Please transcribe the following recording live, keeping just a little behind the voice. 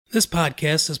This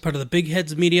podcast is part of the Big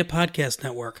Heads Media Podcast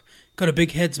Network. Go to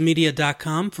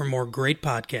bigheadsmedia.com for more great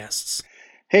podcasts.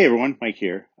 Hey everyone, Mike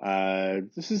here.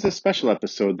 This is a special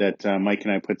episode that Mike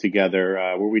and I put together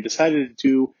where we decided to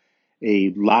do a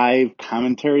live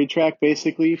commentary track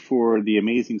basically for the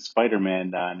Amazing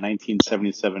Spider-Man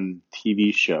 1977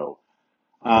 TV show.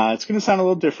 It's going to sound a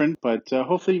little different, but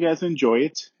hopefully you guys enjoy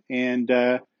it and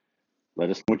let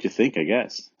us know what you think, I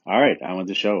guess. All right, on with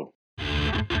the show.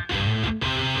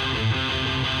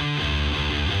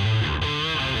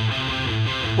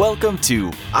 Welcome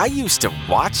to I Used to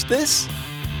Watch This,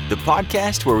 the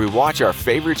podcast where we watch our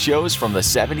favorite shows from the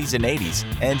 70s and 80s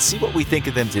and see what we think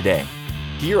of them today.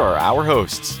 Here are our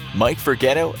hosts, Mike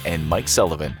Forgetto and Mike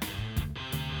Sullivan.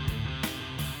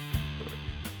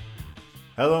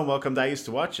 Hello and welcome to I Used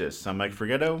to Watch This. I'm Mike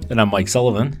Forgetto. And I'm Mike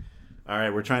Sullivan. All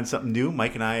right, we're trying something new.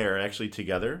 Mike and I are actually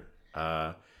together,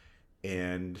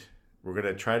 and we're going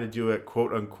to try to do it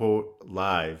quote-unquote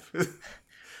live.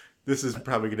 This is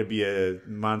probably going to be a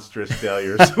monstrous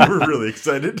failure, so we're really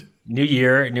excited. New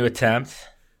year, new attempt.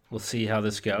 We'll see how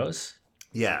this goes.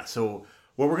 Yeah, so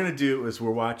what we're going to do is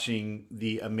we're watching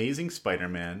The Amazing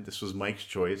Spider-Man. This was Mike's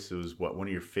choice. It was, one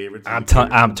of your favorites? I'm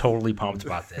totally pumped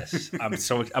about this.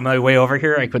 I'm way over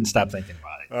here. I couldn't stop thinking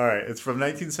about it. All right, it's from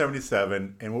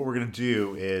 1977, and what we're going to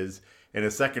do is, in a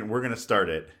second, we're going to start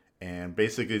it, and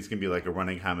basically it's going to be like a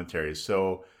running commentary.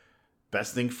 So,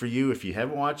 best thing for you, if you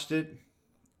haven't watched it,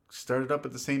 start it up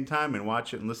at the same time and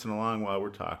watch it and listen along while we're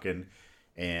talking.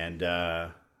 And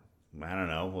I don't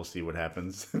know. We'll see what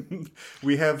happens.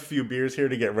 We have a few beers here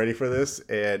to get ready for this,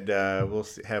 and we'll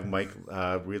have Mike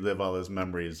relive all his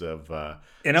memories of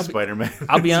Spider-Man.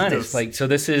 I'll be honest. So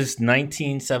this is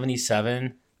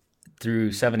 1977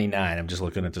 through 79. I'm just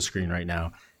looking at the screen right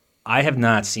now. I have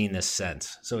not seen this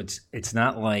since. So it's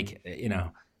not like,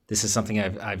 this is something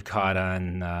I've caught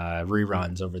on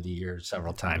reruns over the years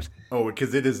several times. Oh,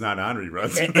 because it is not on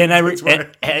reruns. And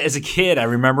as a kid, I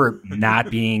remember not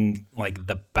being like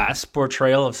the best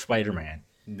portrayal of Spider-Man.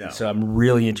 No. So I'm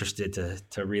really interested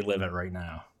to relive it right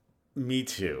now. Me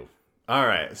too. All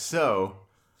right. So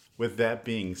with that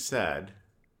being said,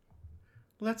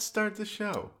 let's start the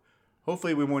show.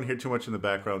 Hopefully we won't hear too much in the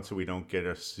background so we don't get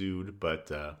us sued,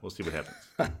 but we'll see what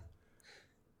happens.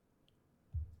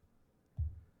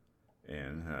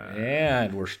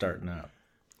 And we're starting up.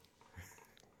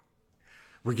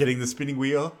 We're getting the spinning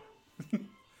wheel.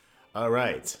 All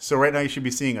right. So right now you should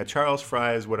be seeing a Charles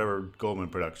Fry's Goldman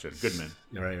production. Goodman.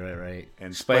 Right.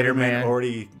 And Spider-Man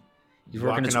already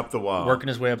walking up the wall. Working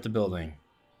his way up the building.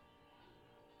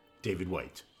 David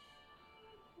White.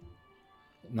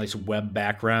 Nice web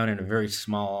background and a very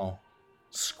small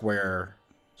square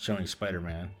showing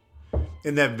Spider-Man.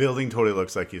 And that building totally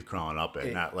looks like he's crawling up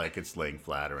it, not like it's laying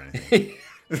flat or anything.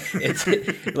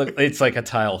 It's like a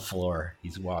tile floor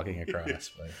he's walking across.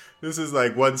 But. This is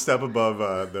like one step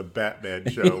above the Batman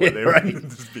show where they were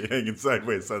just be hanging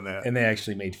sideways on that. And they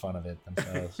actually made fun of it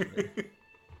themselves.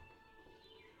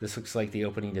 This looks like the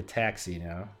opening to Taxi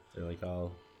now. They're like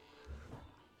all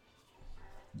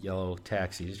yellow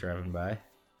taxis driving by.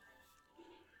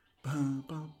 Bum,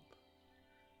 bum.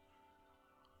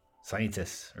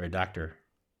 Scientist or a doctor.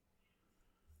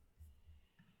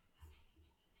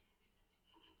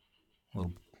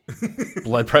 Little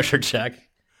blood pressure check.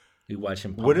 We watch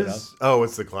him pump it up. Oh,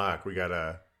 it's the clock. We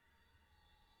gotta.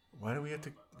 Why do we have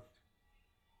to?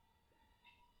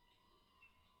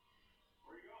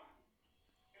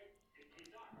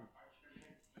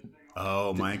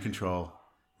 Oh, mind control,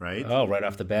 right? Oh, right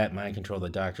off the bat, mind control. The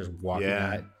doctor's walking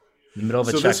out in the middle of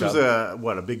a checkup. So this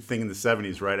was a big thing in the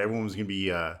 70s, right? Everyone was gonna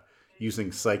be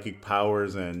using psychic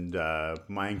powers and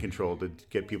mind control to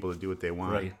get people to do what they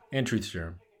want. Right, and truth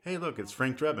serum. Hey, look, it's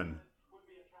Frank Drebin.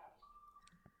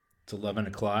 It's 11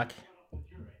 o'clock.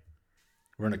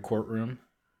 We're in a courtroom.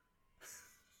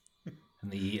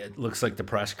 And it looks like the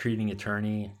prosecuting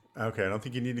attorney. Okay, I don't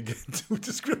think you need to get too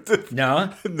descriptive.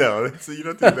 No? No, so you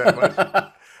don't do that much.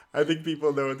 I think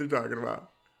people know what they're talking about.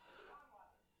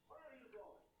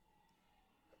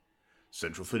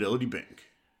 Central Fidelity Bank.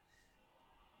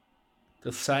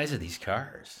 The size of these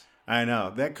cars. I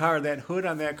know. That hood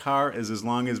on that car is as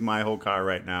long as my whole car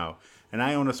right now. And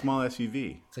I own a small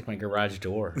SUV. It's like my garage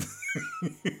door.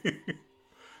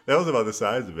 That was about the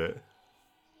size of it.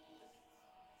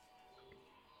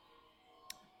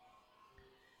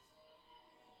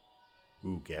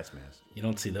 Ooh, gas mask. You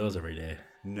don't see those every day.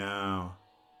 No.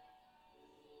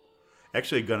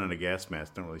 Actually, a gun and a gas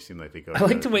mask don't really seem like they go. I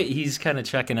like the way he's kind of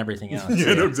checking everything else.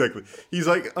 Yeah, no, exactly. He's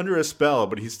like under a spell,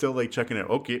 but he's still like checking it.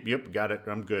 Okay, yep, got it.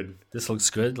 I'm good. This looks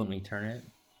good. Let me turn it.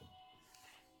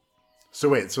 So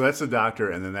wait, so that's the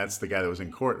doctor, and then that's the guy that was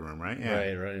in courtroom, right?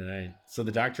 Yeah. Right. So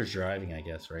the doctor's driving, I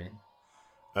guess, right?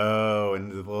 Oh,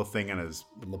 and the little thing on his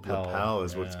lapel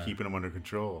is what's yeah. keeping him under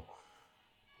control.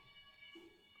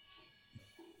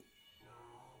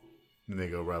 And they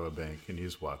go rob a bank, and he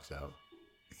just walks out.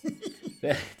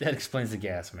 That explains the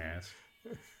gas mask.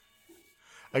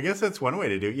 I guess that's one way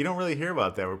to do it. You don't really hear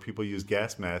about that where people use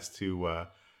gas masks to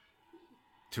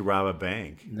rob a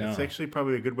bank. No. That's actually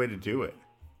probably a good way to do it.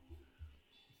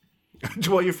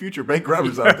 To all your future bank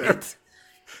robbers out there.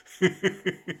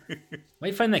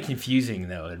 Might find that confusing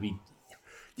though. It'd be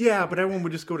Yeah, but everyone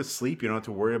would just go to sleep. You don't have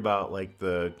to worry about like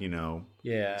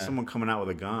yeah. someone coming out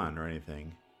with a gun or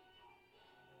anything.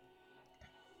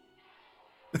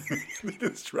 They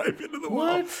just drive into the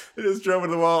wall. What? They just drove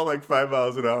into the wall at like 5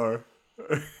 miles an hour.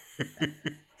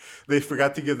 They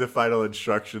forgot to give the final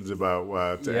instructions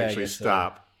about to actually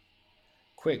stop.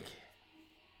 Quick.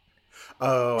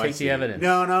 Oh, Take I see. the evidence.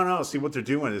 No. See, what they're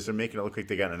doing is they're making it look like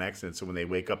they got in an accident, so when they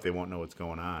wake up, they won't know what's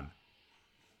going on.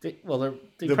 They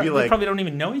They'll be like, probably don't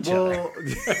even know each other.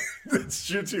 That's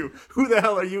true, too. Who the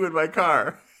hell are you in my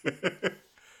car?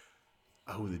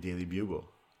 Oh, the Daily Bugle.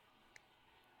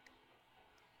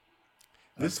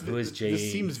 Who is Jay?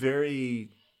 This seems very...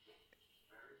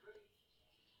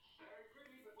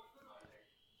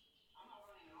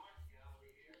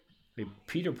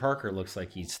 Peter Parker looks like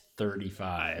he's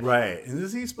 35. Right. And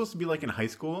is he supposed to be like in high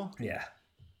school? Yeah.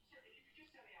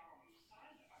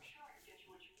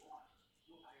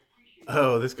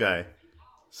 Oh, this guy.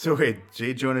 So wait,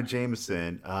 J. Jonah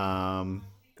Jameson.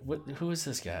 Who is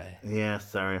this guy? Yeah,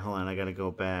 sorry. Hold on. I got to go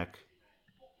back.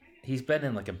 He's been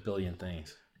in like a billion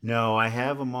things. No, I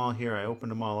have them all here. I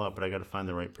opened them all up, but I got to find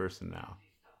the right person now.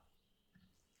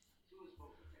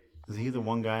 Is he the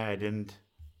one guy I didn't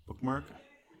bookmark?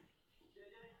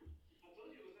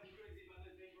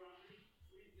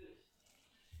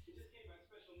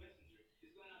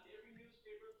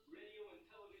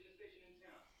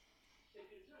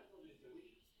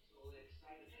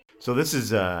 So this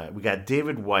is, we got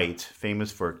David White,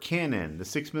 famous for Cannon, The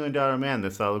 $6 Million Man, The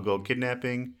Solid Gold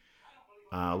Kidnapping,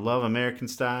 Love American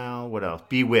Style, what else?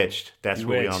 Bewitched, that's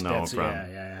what we all know him from.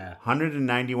 Yeah.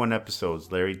 191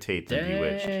 episodes, Larry Tate and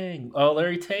Bewitched. Dang. Oh,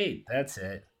 Larry Tate, that's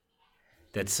it.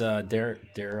 That's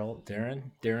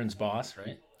Darren's boss,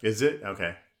 right? Is it?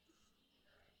 Okay.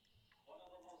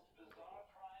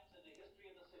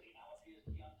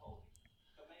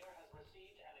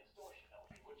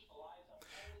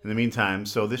 In the meantime,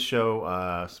 so this show,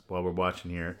 while we're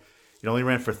watching here, it only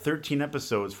ran for 13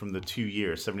 episodes from the 2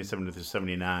 years, 77 to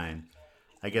 79.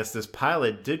 I guess this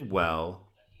pilot did well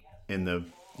in the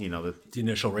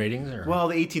initial ratings? Well,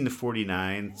 the 18 to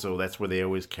 49, so that's where they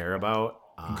always care about.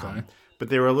 Okay. But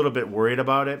they were a little bit worried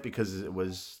about it because it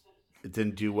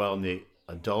didn't do well in the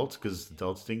adults because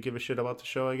adults didn't give a shit about the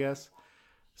show, I guess.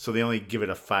 So they only give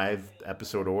it a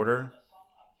 5-episode order.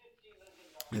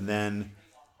 And then...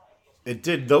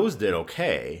 Those did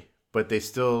okay, but they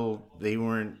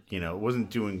weren't, it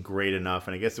wasn't doing great enough,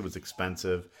 and I guess it was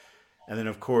expensive. And then,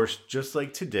 of course, just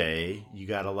like today, you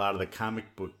got a lot of the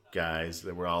comic book guys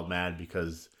that were all mad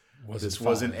because this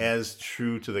wasn't as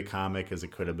true to the comic as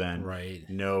it could have been. Right.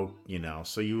 No,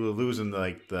 so you were losing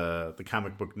like the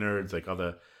comic book nerds, like all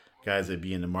the guys that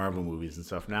be in the Marvel movies and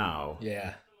stuff now.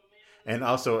 Yeah. And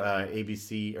also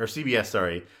ABC, or CBS,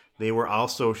 sorry. They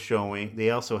also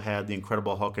had the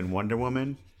Incredible Hulk and Wonder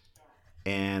Woman,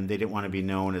 and they didn't want to be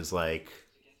known as like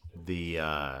the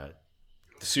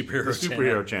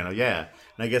superhero channel. Yeah,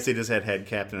 and I guess they just had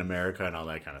Captain America and all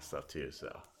that kind of stuff too.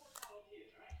 So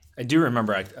I do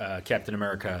remember Captain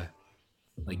America,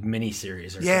 like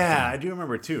miniseries. Or yeah, something. I do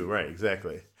remember too. Right,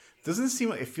 exactly. Doesn't it seem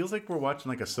like it feels like we're watching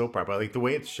like a soap opera, like the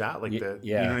way it's shot, like yeah.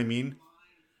 you know what I mean?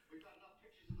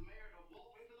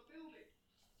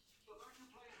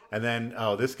 And then,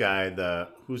 this guy,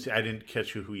 I didn't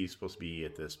catch who he's supposed to be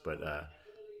at this, but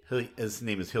his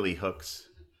name is Hilly Hooks.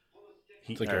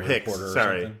 Like a Hicks, reporter or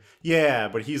sorry. something? Yeah,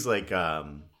 but he's like, I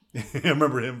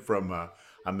remember him from a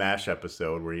MASH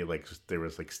episode where they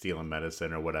was like stealing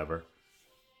medicine or whatever.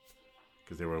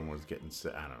 Because everyone was getting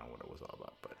sick. I don't know what it was all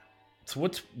about, but. So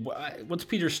what's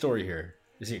Peter's story here?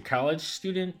 Is he a college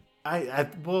student? I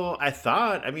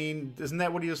thought. I mean, isn't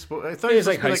that what he was supposed? I thought He he was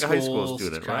was like supposed to be like a high school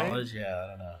student, college, right? Yeah, I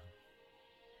don't know.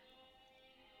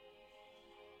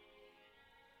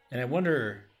 And I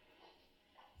wonder.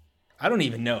 I don't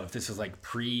even know if this is like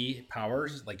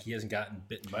pre-powers, like he hasn't gotten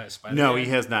bitten by a spider. No, yet.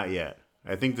 he has not yet.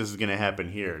 I think this is going to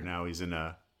happen here. Now he's in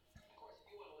a.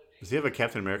 Does he have a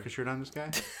Captain America shirt on? This guy?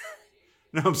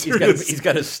 No, I'm serious. He's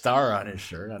got a star on his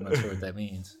shirt. I'm not sure what that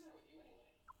means.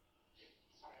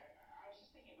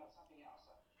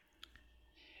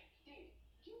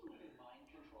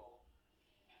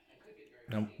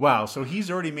 No, Wow, so he's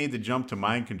already made the jump to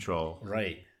mind control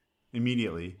right.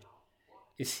 immediately.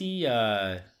 Is he?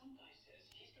 Has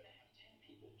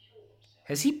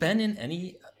he been in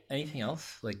anything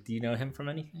else? Like, do you know him from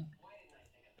anything?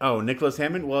 Oh, Nicholas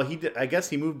Hammond. Well, I guess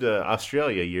he moved to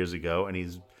Australia years ago,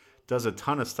 and does a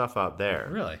ton of stuff out there.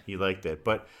 Really? He liked it,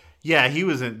 but yeah, he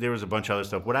was in. There was a bunch of other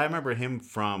stuff. What I remember him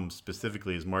from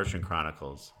specifically is Martian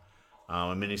Chronicles, a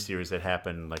miniseries that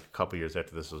happened like a couple years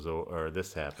after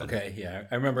this happened. Okay, yeah,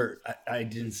 I remember. I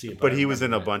didn't see it, But he was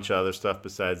in a bunch. bunch of other stuff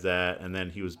besides that, and then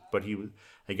he was.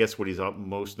 I guess what he's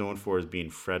most known for is being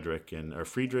Frederick in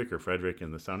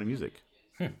The Sound of Music.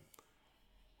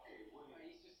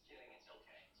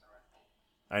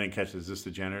 I didn't catch. Is this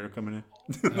the janitor coming in?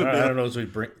 I don't know. So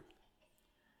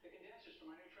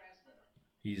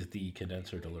he's the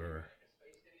condenser deliverer.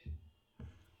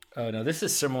 Oh no, this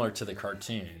is similar to the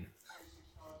cartoon.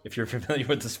 If you're familiar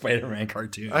with the Spider-Man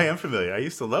cartoon, I am familiar. I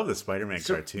used to love the Spider-Man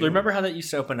cartoon. Remember how that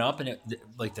used to open up and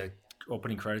like the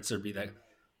opening credits there'd be that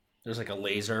there's like a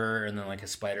laser and then like a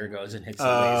spider goes and hits the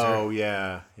laser. Oh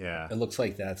yeah. It looks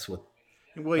like that's what.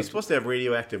 Well, he's supposed to have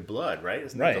radioactive blood, right?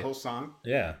 Isn't that the whole song?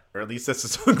 Yeah, Or at least that's the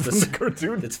song from the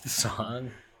cartoon. it's the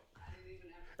song.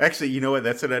 Actually, you know what?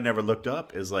 That's what I never looked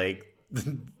up. Is like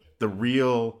the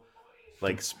real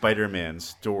like Spider-Man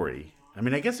story. I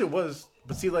mean, I guess it was,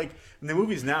 but see, like in the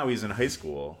movies now, he's in high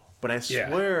school. But I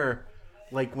swear,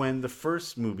 like when the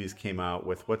first movies came out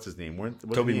with what's his name? Was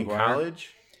Tobey he in Maguire?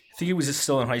 college? I think he was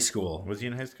still in high school. Was he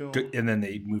in high school? And then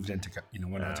they moved into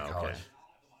went on to okay. college.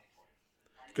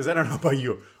 Because I don't know about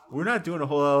you, we're not doing a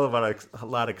lot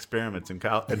of experiments in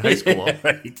high school.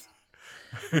 Right.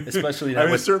 Especially I not mean,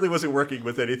 it with certainly wasn't working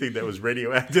with anything that was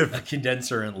radioactive. a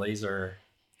condenser and laser.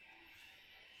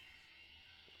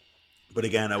 But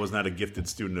again, I was not a gifted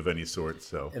student of any sort,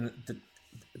 so And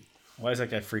why is that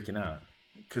guy freaking out?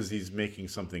 because he's making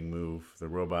something move, the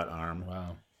robot arm.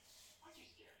 Wow.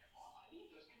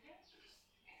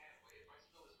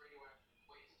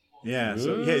 Yeah,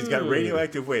 so he's got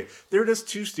radioactive waste. They're just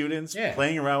two students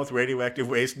playing around with radioactive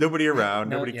waste. Nobody around,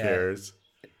 nobody cares.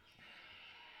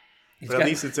 But at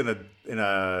least it's in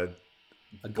a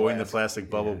boy in the plastic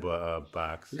bubble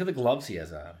box. Look at the gloves he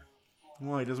has on.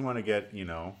 Well, he doesn't want to get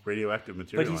radioactive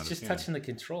material. But he's just touching the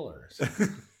controllers.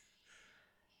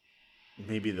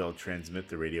 Maybe they'll transmit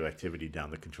the radioactivity down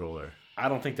the controller. I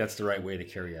don't think that's the right way to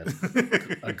carry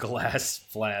a glass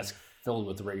flask filled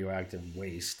with radioactive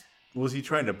waste. Was he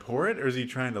trying to pour it or is he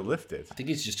trying to lift it? I think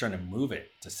he's just trying to move it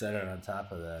to set it on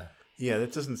top of the. Yeah,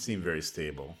 that doesn't seem very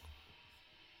stable.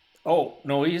 Oh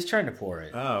no, he is trying to pour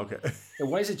it. Oh, okay.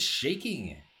 And why is it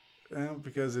shaking? Well,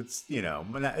 because it's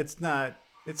it's not.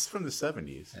 It's from the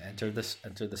 70s. Enter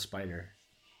the spider.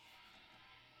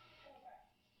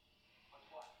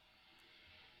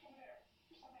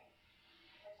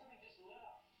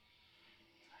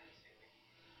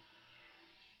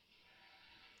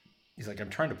 He's like, I'm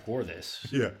trying to pour this.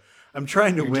 Yeah, I'm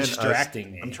trying to win.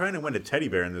 Distracting me. I'm trying to win a teddy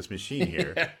bear in this machine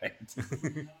here.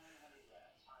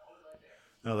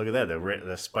 Oh, look at that!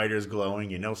 The spider's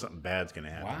glowing. You know something bad's gonna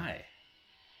happen. Why?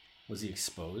 Was he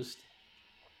exposed?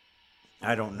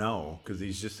 I don't know, because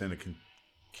he's just in a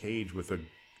cage with a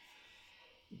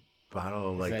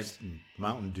bottle of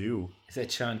Mountain Dew. Is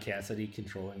that Sean Cassidy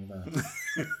controlling the?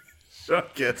 Sean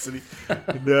Cassidy.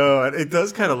 No, it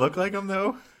does kind of look like him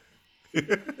though.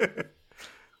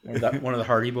 One of the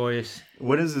Hardy Boys.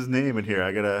 What is his name in here?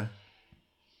 I gotta.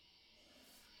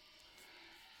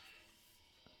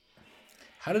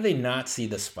 How did they not see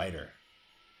the spider?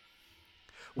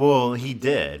 Well, he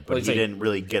did, but Well, he didn't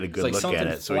really get a good look at something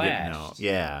it, so he didn't know. flashed.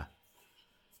 Yeah.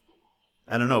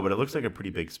 I don't know, but it looks like a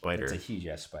pretty big spider. It's a huge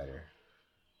ass spider.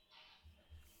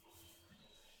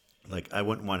 Like, I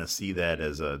wouldn't want to see that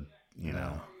as a,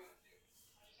 No.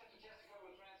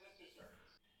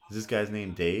 Is this guy's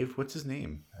name Dave? What's his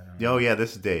name? Oh, yeah,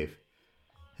 this is Dave.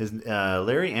 His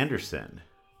Larry Anderson.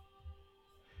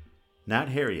 Not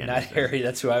Harry Anderson. Not Harry.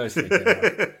 That's who I was thinking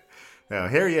of. No,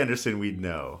 Harry Anderson we'd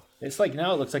know. It's like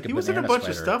now it looks like a He was in a banana bunch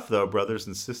spider. of stuff, though. Brothers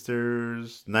and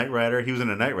Sisters, Knight Rider. He was in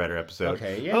a Knight Rider episode.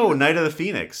 Okay, yeah. Oh, Night of the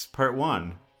Phoenix, Part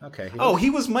 1. Okay. Oh, he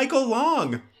was Michael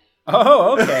Long.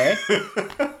 Oh, okay.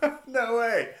 No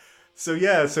way. So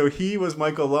he was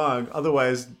Michael Long.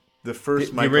 Otherwise, the first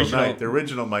The Michael original- Knight, the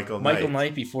original Michael Knight. Michael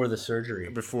Knight before the surgery.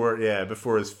 Before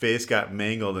his face got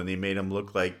mangled and they made him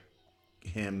look like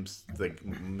him, like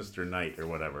Mr. Knight or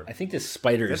whatever. I think this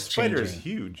spider That is spider changing. is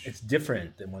huge. It's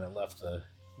different than when it left the.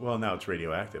 Well, now it's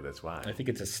radioactive. That's why. I think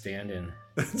it's a stand-in.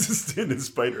 It's a stand-in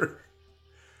spider.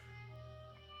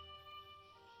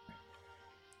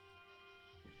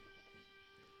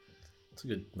 It's a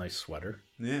good, nice sweater.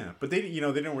 Yeah, but they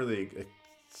don't really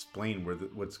explain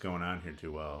what's going on here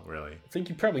too well, really. I think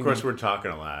you probably. Of course, we're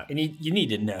talking a lot. And you need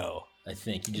to know. I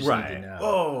think you just need to know.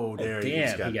 Oh, there he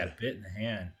is. Damn, he got bit in the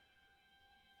hand.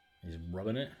 He's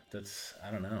rubbing it.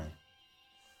 I don't know.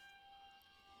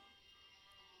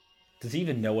 Does he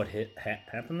even know what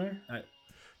happened there?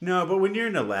 No, but when you're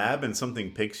in a lab and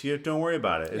something picks you, don't worry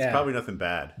about it. It's probably nothing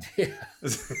bad. Yeah.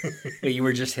 You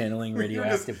were just handling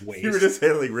radioactive waste. You were just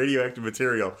handling radioactive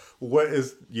material. What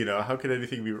is, how could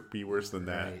anything be worse than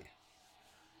that? Right.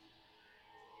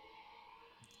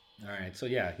 All right. So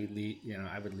yeah,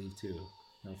 I would leave too.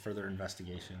 No further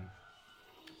investigation.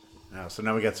 So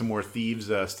now we got some more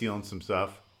thieves stealing some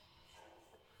stuff.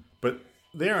 But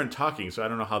they aren't talking, so I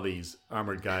don't know how these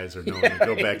armored guys are knowing to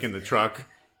go back in the truck.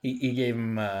 He gave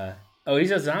him... he's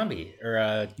a zombie or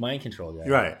a mind control guy.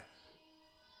 Right.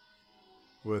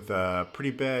 With a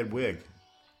pretty bad wig.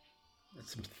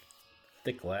 That's some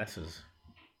thick glasses.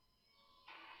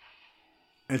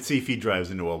 And see if he drives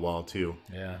into a wall, too.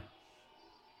 Yeah.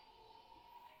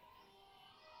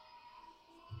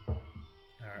 All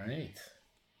right.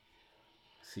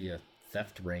 See a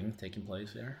theft ring taking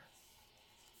place there.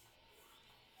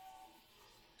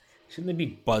 Shouldn't they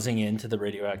be buzzing into the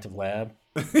radioactive lab?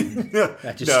 No,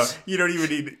 you don't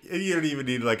even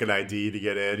need like an ID to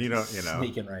get in. You know.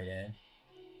 Sneaking right in.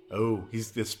 Oh,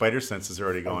 the spider sense is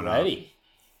already going off. Already.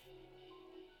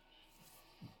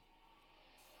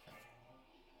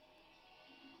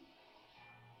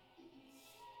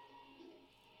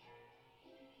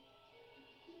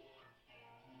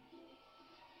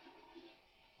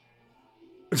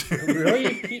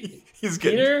 Really?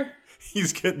 Peter?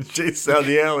 He's getting chased down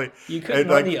the alley. You couldn't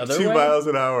run the other way? 2 miles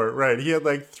an hour. Right. He had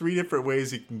like 3 different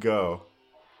ways he can go.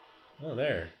 Oh,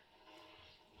 there.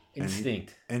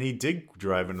 Instinct. And he did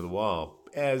drive into the wall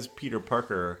as Peter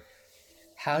Parker.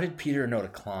 How did Peter know to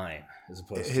climb as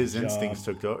opposed to his jump? instincts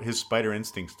his spider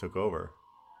instincts took over.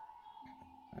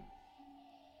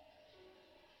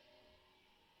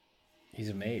 He's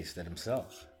amazed at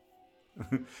himself.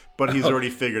 But he's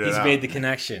already figured it out. He's made the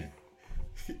connection.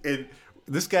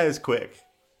 This guy is quick.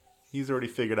 He's already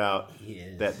figured out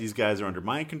He that these guys are under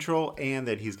mind control and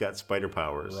that he's got spider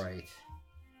powers. Right.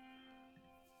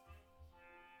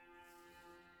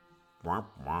 Wah,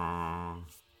 wah.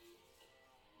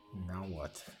 Now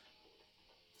what?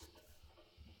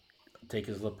 Take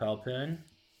his lapel pin.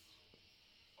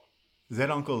 Is that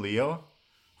Uncle Leo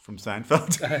from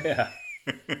Seinfeld? Yeah.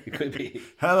 It could be.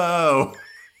 Hello.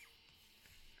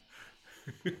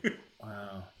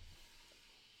 Wow.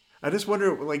 I just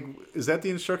wonder, like, is that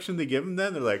the instruction they give him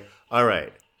then? They're like, all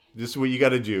right, this is what you got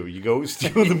to do. You go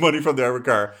steal the money from the armored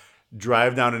car,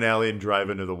 drive down an alley, and drive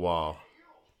into the wall.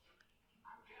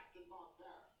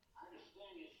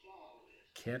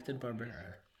 Captain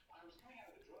Barbera.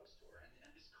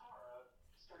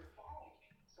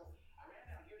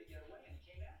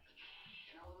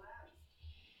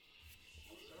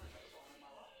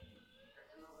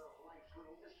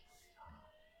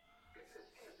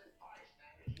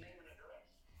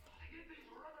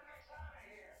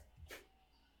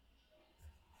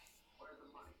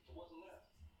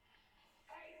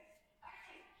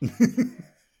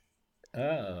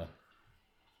 Oh.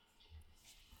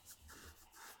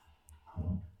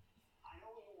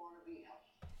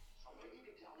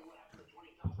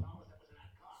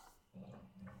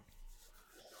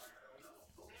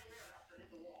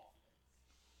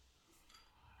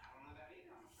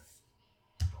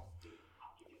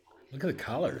 Look at the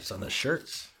collars on the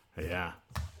shirts. Yeah.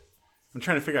 I'm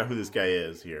trying to figure out who this guy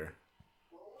is here.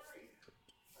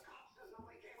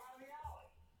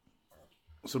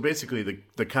 So basically,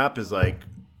 the cop is like,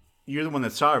 you're the one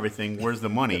that saw everything. Where's the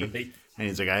money? And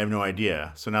he's like, I have no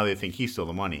idea. So now they think he stole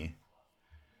the money.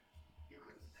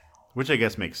 Which I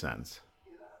guess makes sense.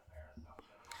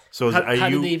 So How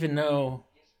did they even know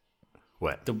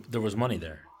what? there was money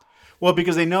there? Well,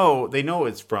 because they know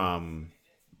it's from...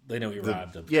 They know he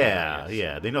robbed a car.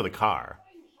 Yeah, they know the car.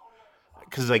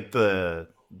 Because like the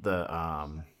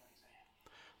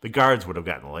guards would have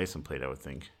gotten the license plate, I would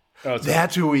think. Oh,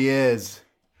 that's who he is.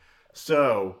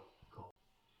 So,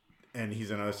 and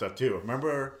he's in other stuff too.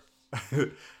 Remember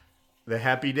the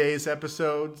Happy Days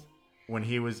episodes when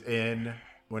he was in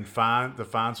the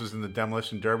Fonz was in the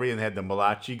Demolition Derby and they had the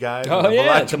Malachi guys. Oh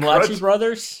yeah, the Malachi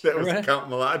brothers. That was Count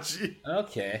Malachi.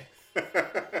 Okay.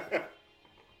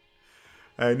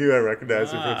 I knew I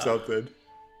recognized him from something.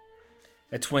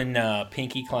 That's when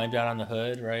Pinky climbed out on the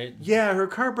hood, right? Yeah, her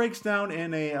car breaks down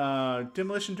in a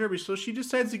demolition derby, so she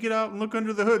decides to get out and look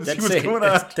under the hood and see what's going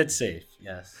on. That's safe,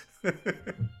 yes.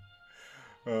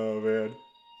 Oh, man.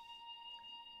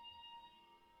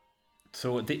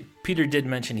 So Peter did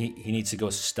mention he needs to go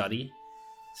study.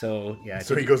 So yeah.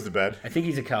 So he goes to bed. I think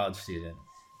he's a college student.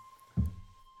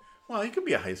 Well, he could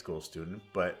be a high school student,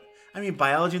 but I mean,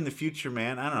 biology in the future,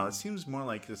 man. I don't know. It seems more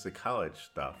like this the college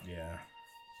stuff. Yeah.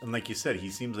 And like you said, he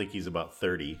seems like he's about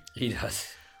 30. He does.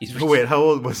 He's Oh, wait, how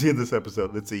old was he in this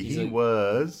episode? Let's see. He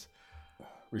was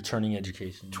returning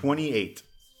education. 28.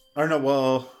 Or no,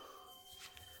 well,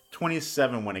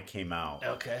 27 when it came out.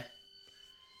 Okay.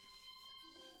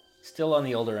 Still on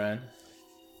the older end.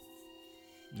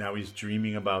 Now he's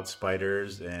dreaming about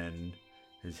spiders and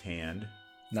his hand.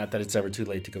 Not that it's ever too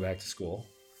late to go back to school.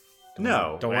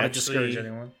 Don't want to discourage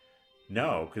anyone.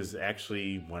 No, because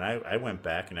actually, when I went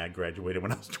back and I graduated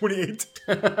when I was 28.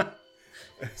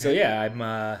 So yeah,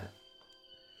 I'm.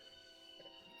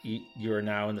 You are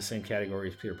now in the same category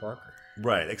as Peter Parker,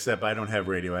 Right, except I don't have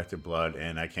radioactive blood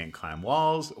and I can't climb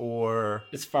walls or...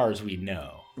 as far as we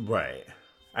know. Right.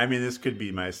 I mean, this could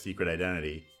be my secret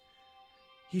identity.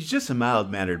 He's just a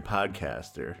mild-mannered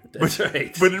podcaster. That's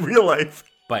right. But in real life,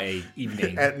 By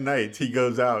evening, at night, he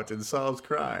goes out and solves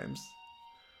crimes.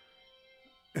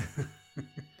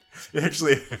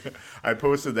 Actually, I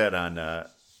posted that on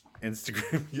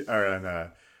Instagram or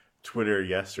on Twitter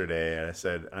yesterday, and I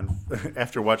said,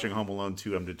 after watching Home Alone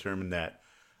 2, I'm determined that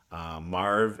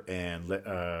Marv and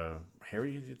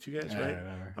Harry, the two guys, right?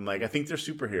 I'm like, I think they're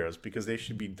superheroes because they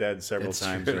should be dead several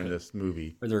times during this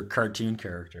movie. or they're cartoon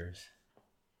characters.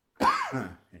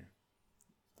 Here.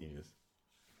 Genius.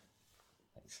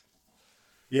 Thanks.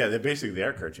 Yeah, they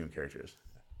are cartoon characters.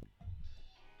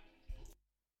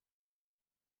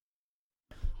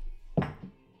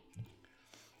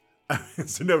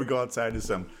 So now we go outside to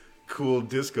some cool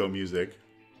disco music.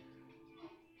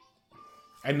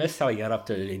 I missed how he got up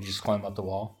there. Did he just climb up the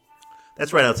wall?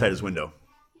 That's right outside his window.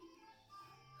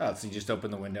 Oh, so he just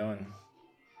opened the window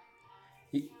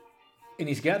and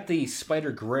he's got the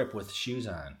spider grip with shoes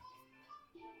on.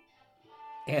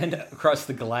 And across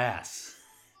the glass.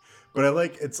 But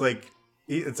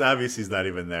it's obvious he's not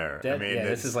even there.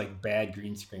 This is like bad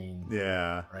green screen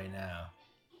right now.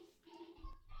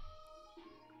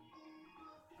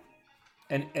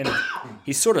 And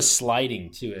he's sort of sliding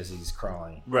too as he's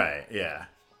crawling. Right, yeah.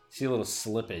 See a little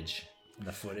slippage in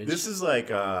the footage. This is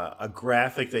like a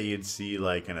graphic that you'd see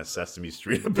like in a Sesame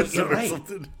Street episode or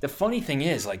something. The funny thing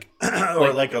is, like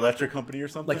or like Electric Company or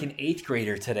something. Like an 8th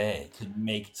grader today could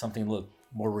make something look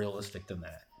more realistic than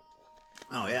that.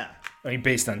 Oh yeah. I mean,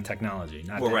 based on technology.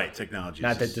 Technology.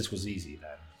 Not that this was easy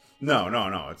then.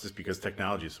 No. It's just because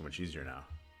technology is so much easier now.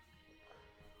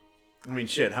 I mean,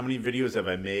 shit, how many videos have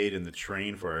I made in the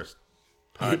train for our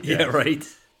podcast? Yeah, right.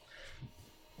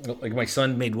 Like my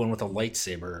son made one with a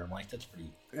lightsaber. I'm like, that's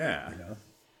pretty. Yeah. You know?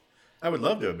 I would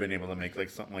love to have been able to make like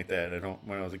something like that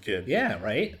when I was a kid. Yeah,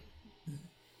 right.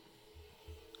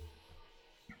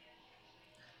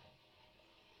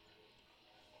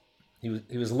 He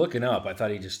was looking up. I thought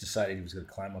he just decided he was going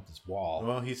to climb up this wall.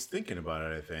 Well, he's thinking about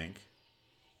it, I think.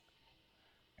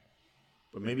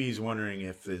 But maybe he's wondering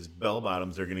if his bell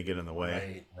bottoms are going to get in the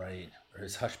way. Right. Or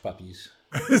his hush puppies.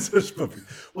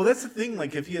 Well, that's the thing.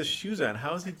 Like, if he has shoes on,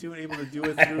 how is he able to do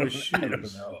it through his shoes? I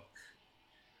don't know.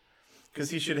 Because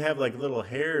he should have like little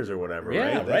hairs or whatever,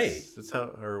 yeah, right? Right. That's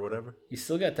how, or whatever. You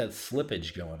still got that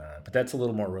slippage going on, but that's a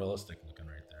little more realistic looking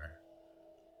right there.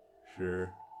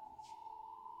 Sure.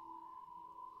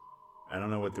 I don't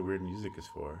know what the weird music is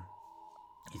for.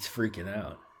 He's freaking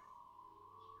out.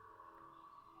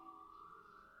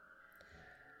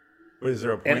 But is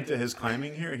there a point to his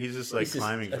climbing here? He's just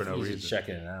climbing for no reason. He's just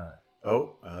checking it out.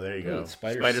 Oh, there you go.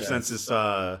 Spider senses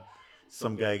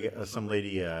some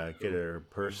lady get her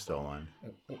purse stolen.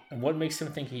 And what makes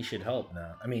him think he should help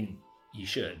now? I mean, he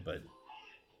should, but...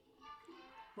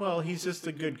 Well, he's just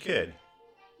a good kid.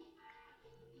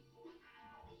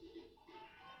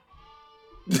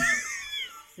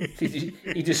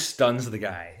 He just stuns the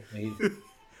guy.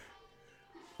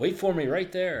 Wait for me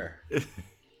right there.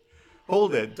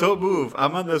 Hold it. Don't move.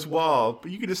 I'm on this wall,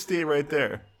 but you can just stay right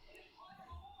there.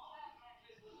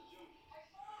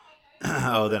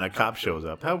 Oh, then a cop shows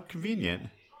up. How convenient.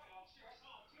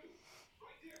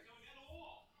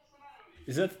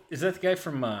 Is that the guy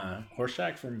from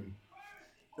Horseshack from...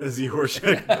 Is he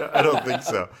Horseshack? I don't think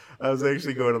so. I was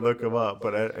actually going to look him up,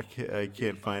 but I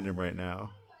can't find him right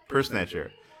now. Purse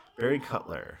snatcher. Barry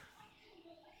Cutler.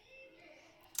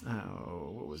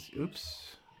 Oh, what was...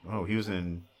 Oops. Oh, he was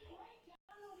in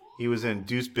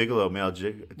Deuce Bigalow, Male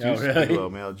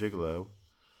Gigolo.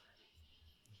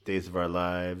 Days of Our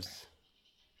Lives.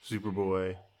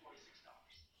 Superboy.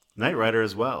 Knight Rider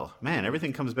as well. Man,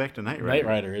 everything comes back to Knight Rider. Knight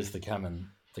Rider is the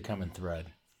common thread.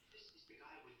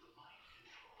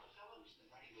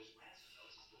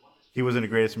 He was in the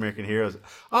Greatest American Heroes.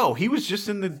 Oh, he was just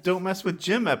in the Don't Mess with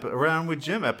Jim Around with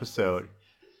Jim episode.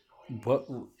 What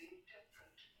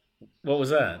was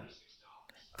that?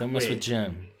 Don't mess Wait. with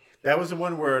Jim. That was the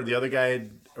one where the other guy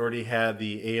had already had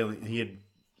the alien. He had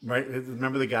right.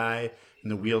 Remember the guy in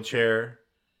the wheelchair?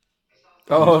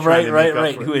 Oh, trying to make up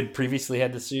right. for it. Who had previously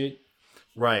had the suit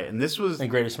Right, and this was in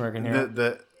Greatest American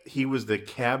Hero. he was the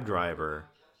cab driver,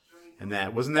 and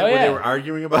that wasn't that Oh, where yeah. they were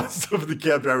arguing about stuff. The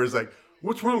cab driver was like,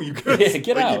 "What's wrong with you guys?" Yeah,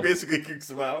 get like, out. He basically kicks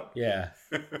him out. Yeah.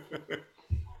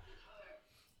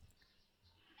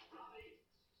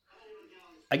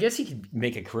 I guess he could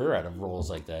make a career out of roles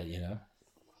like that,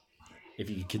 if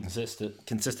you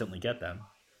consistently get them.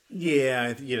 Yeah,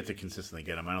 I think you'd have to consistently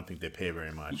get them. I don't think they pay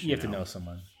very much. You have to know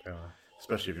someone.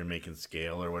 especially if you're making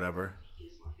scale or whatever.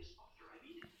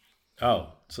 Oh,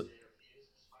 so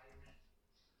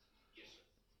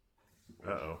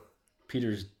Uh-oh.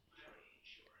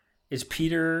 Is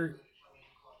Peter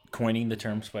coining the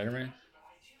term Spider-Man?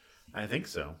 I think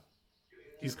so.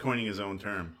 He's coining his own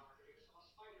term.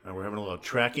 We're having a little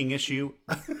tracking issue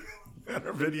on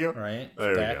our video. Right? There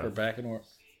we go. We're back in work.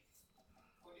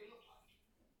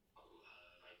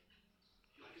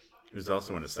 He was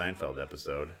also in a Seinfeld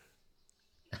episode.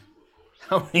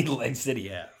 How many legs did he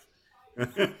have?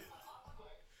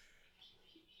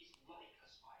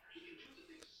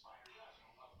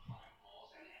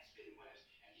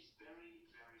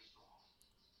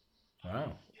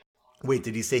 Wow. Wait,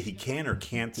 did he say he can or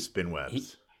can't spin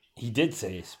webs? He did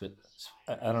say, but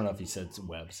I don't know if he said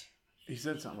webs. He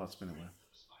said something about spinning webs.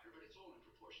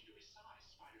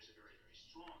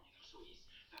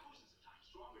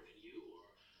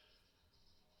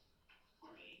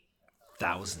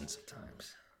 Thousands of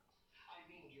times.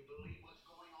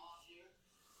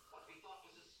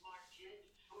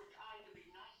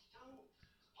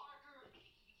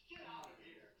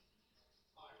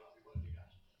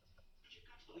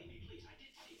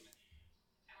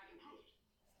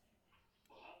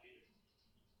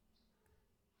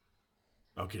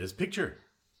 Okay, this picture.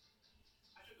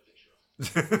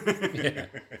 Yeah.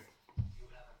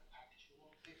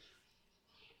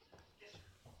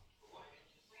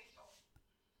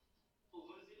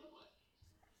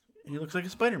 He looks like a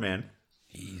Spider-Man.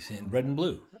 He's in red and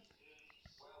blue.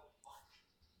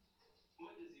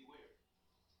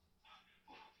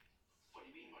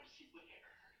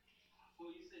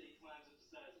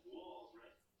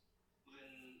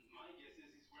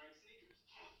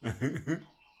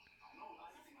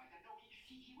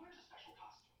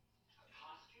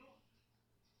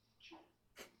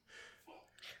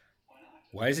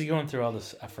 Why is he going through all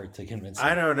this effort to convince him?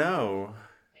 I don't know.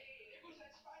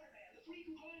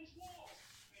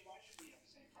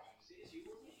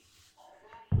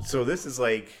 So this is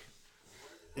like,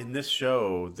 in this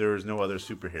show, there's no other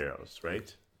superheroes,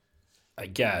 right? I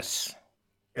guess.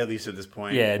 At least at this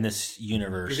point. Yeah, in this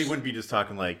universe. Because he wouldn't be just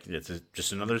talking like,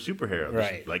 just another superhero.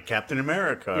 Right. Like Captain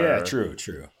America. Yeah, or,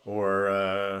 true.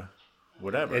 Or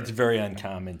whatever. It's very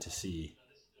uncommon to see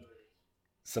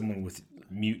someone with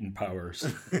mutant powers.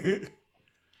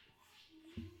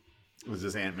 Was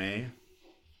this Aunt May?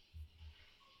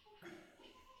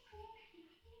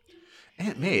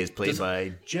 Aunt May is played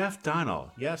by Jeff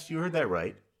Donnell. Yes, you heard that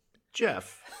right.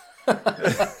 Jeff.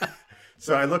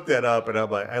 So I looked that up, and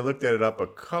I looked at it up a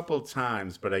couple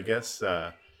times, but I guess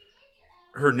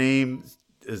her name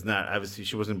is not, obviously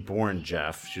she wasn't born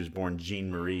Jeff. She was born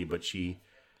Jean Marie, but she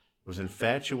was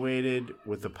infatuated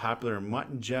with the popular Mutt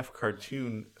and Jeff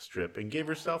cartoon strip and gave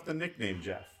herself the nickname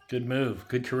Jeff. Good move.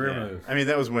 Good career move. I mean,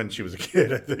 that was when she was a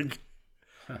kid, I think.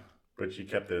 But she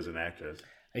kept it as an actress.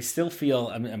 I still feel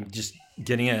I'm just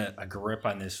getting a grip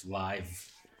on this live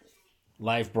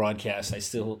broadcast. I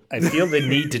feel the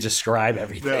need to describe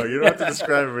everything. No, you don't have to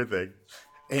describe everything.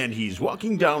 And he's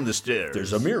walking down the stairs.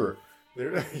 There's a mirror.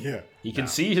 Yeah. He can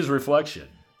see his reflection.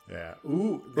 Yeah.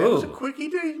 Ooh, that was a quick. He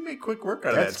made quick work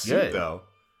out of that That's suit, good. though.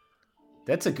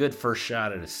 That's a good first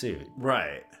shot at a suit.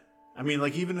 Right. I mean,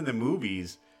 like even in the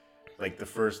movies, like the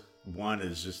first one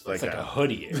is just like, It's like a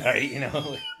hoodie, right?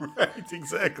 Right,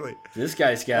 exactly. This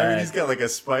guy's got. I mean, he's got like a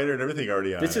spider and everything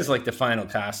already on. This is like the final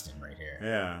costume right here.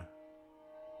 Yeah.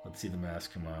 Let's see the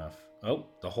mask come off. Oh,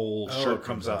 the whole Oh, shirt it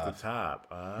comes off the top.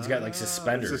 He's got, like,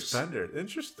 suspenders. Suspenders.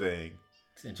 Interesting.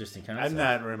 It's an interesting concept. I'm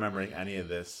not remembering any of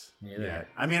this. Neither. Yet.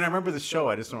 I mean, I remember the show.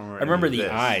 I just don't remember. I remember any the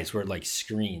of this. eyes were like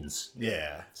screens.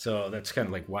 Yeah. So that's kind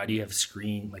of like, why do you have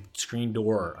screen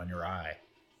door on your eye?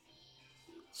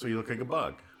 So you look like a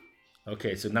bug.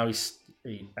 Okay, so now all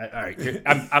right.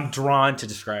 I'm drawn to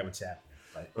describe what's happening.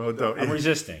 But Oh, no. I'm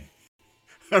resisting.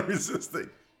 I'm resisting.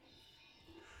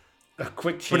 A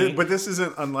quick change. But this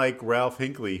isn't unlike Ralph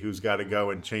Hinckley, who's got to go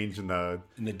and change in the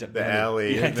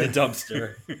alley. Yeah, the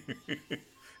dumpster.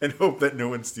 And hope that no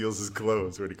one steals his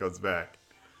clothes when he comes back.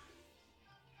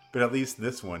 But at least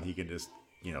this one, he can just,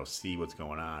 see what's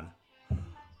going on.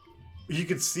 You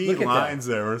could see lines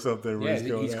there or something. Yeah,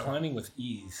 he's climbing with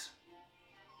ease.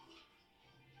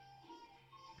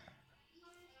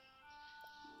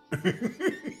 But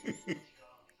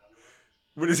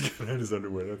he's got on his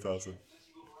underwear. That's awesome.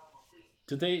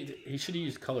 He should have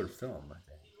used colored film, I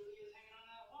think.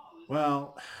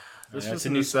 Well, this was a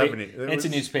in the 70s. It's a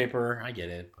newspaper. I get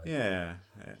it. But. Yeah.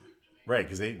 Right,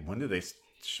 because when did they...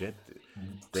 Shit.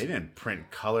 They didn't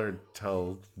print color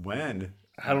till when?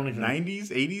 I don't even... 90s?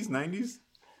 80s? 90s?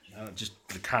 Just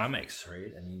the comics,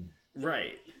 right? I mean...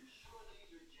 Right.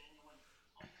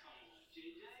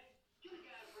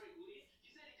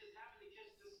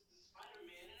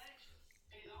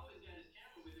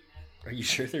 Are you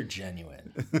sure they're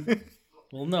genuine?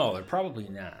 Well, no, they're probably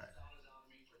not.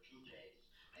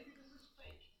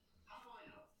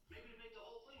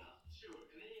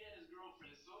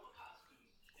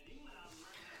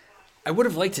 I would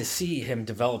have liked to see him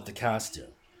develop the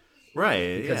costume.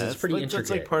 Right, because it's pretty intricate.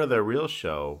 It's like part of their real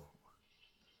show.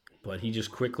 But he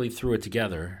just quickly threw it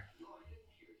together.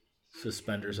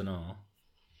 Suspenders and all.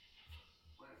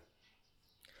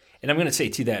 And I'm going to say,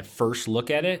 too, that first look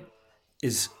at it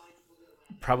is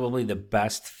probably the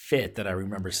best fit that I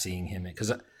remember seeing him in.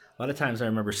 Because a lot of times I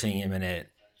remember seeing him in it,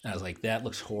 I was like, that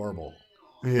looks horrible.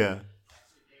 Yeah.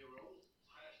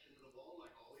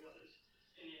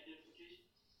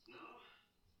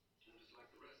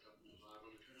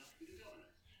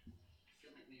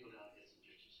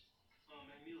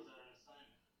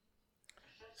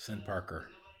 Send Parker.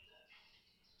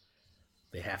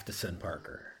 They have to send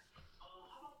Parker.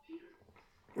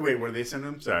 Wait, where did they send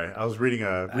him? Sorry, I was reading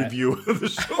a review of the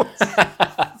show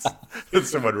that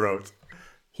someone wrote.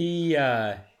 He,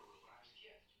 I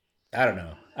don't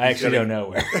know. I actually don't know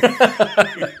where.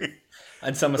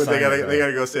 On some but they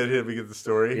gotta go send him to get the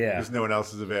story. Yeah, because no one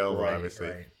else is available, right, obviously.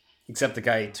 Right. Except the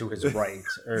guy to his right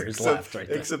or his left, right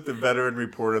there. Except the veteran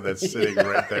reporter that's sitting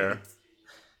right there.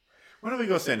 Why don't we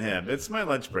go send him? It's my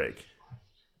lunch break.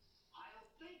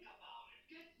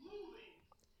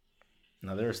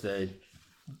 Now there's the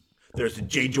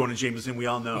J. Jonah Jameson we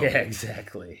all know. Yeah,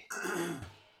 exactly.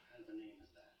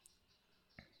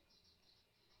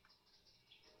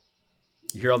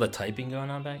 You hear all the typing going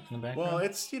on back in the background? Well,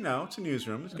 it's a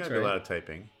newsroom. There's got to be a lot of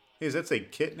typing. Hey, does that say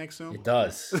Kit next to him? It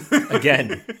does.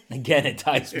 Again, it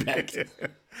ties back to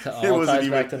all ties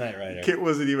back to Knight Rider. Kit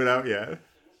wasn't even out yet.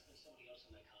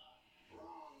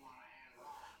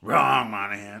 Wrong,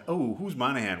 Monahan. Oh, who's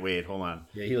Monahan? Wait, hold on.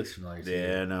 Yeah, he looks familiar.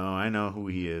 Yeah, no, I know who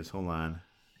he is. Hold on.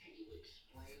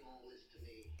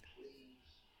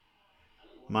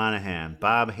 Monahan,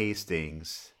 Bob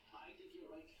Hastings.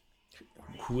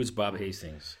 Who is Bob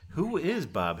Hastings? Who is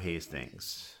Bob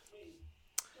Hastings?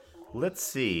 Let's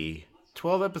see.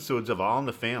 12 episodes of All in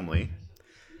the Family.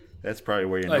 That's probably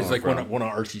where you know he's like from. one of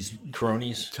Archie's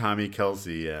cronies. Tommy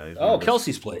Kelsey, yeah. Oh,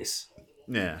 Kelsey's place.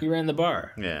 Yeah. He ran the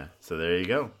bar. Yeah. So there you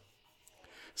go.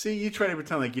 See, you try to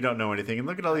pretend like you don't know anything, and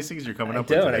look at all these things you're coming up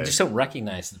with today. I just don't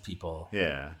recognize the people.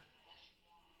 Yeah.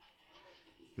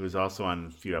 He was also on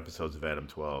a few episodes of Adam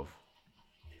 12.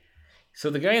 So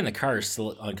the guy in the car is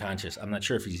still unconscious. I'm not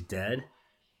sure if he's dead.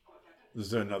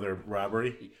 Is there another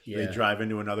robbery? Yeah. They drive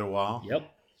into another wall? Yep.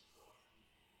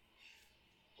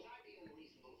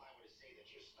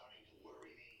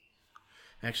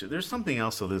 Actually, there's something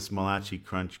else that this Malachi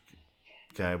Crunch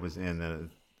guy was in that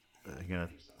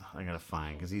I gotta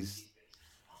find, because he's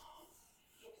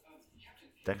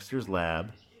Dexter's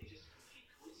Lab.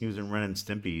 He was in Ren and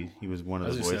Stimpy. He was one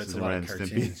of the voices in Ren and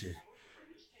Stimpy.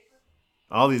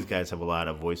 All these guys have a lot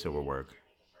of voiceover work.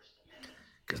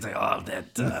 Because they all have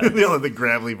that... they all have the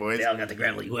gravelly voice. They all got the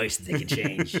gravelly voice that they can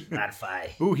change, modify.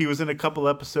 Ooh, he was in a couple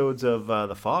episodes of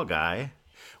The Fall Guy,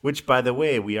 which, by the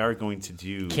way, we are going to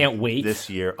do Can't wait. this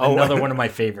year. Another one of my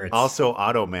favorites. Also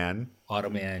Automan.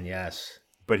 Automan, yes.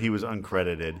 But he was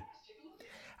uncredited.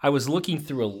 I was looking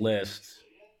through a list.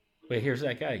 Wait, here's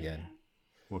that guy again.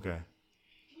 Okay.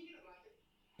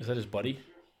 Is that his buddy?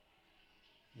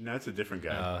 No, it's a different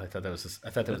guy. I thought that was. I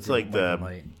thought that was like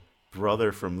the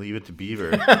brother from Leave It to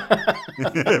Beaver,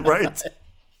 right?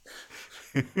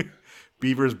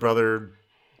 Beaver's brother.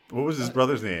 What was his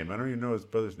brother's name? I don't even know his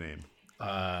brother's name.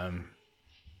 I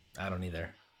don't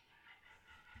either.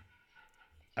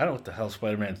 I don't know what the hell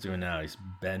Spider-Man's doing now. He's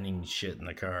bending shit in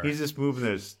the car. He's just moving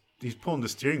this. He's pulling the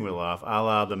steering wheel off, a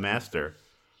la the Master.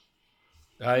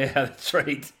 Oh yeah, that's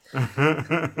right.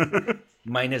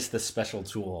 minus the special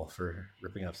tool for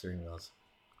ripping up steering wheels.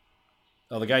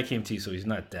 Oh, the guy came to, so he's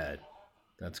not dead.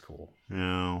 That's cool.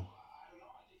 No.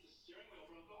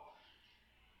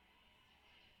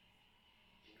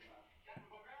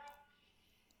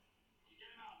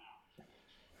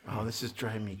 Oh, this is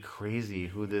driving me crazy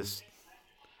who this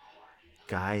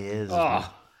guy is. Oh,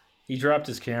 he dropped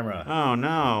his camera. Oh, no.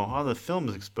 All the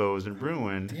film's exposed and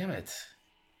ruined. Damn it.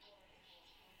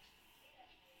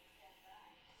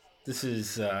 This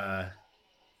is,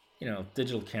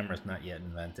 digital camera's not yet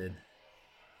invented.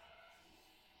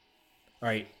 All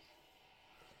right.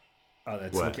 Oh,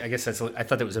 that's. What? I guess that's. I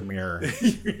thought that was a mirror.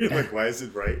 You're like, why is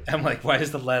it right? I'm like, why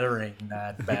is the lettering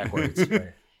not backwards?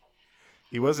 Right.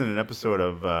 He was in an episode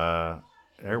of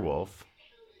Airwolf.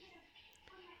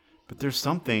 But there's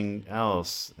something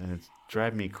else, and it's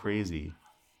driving me crazy.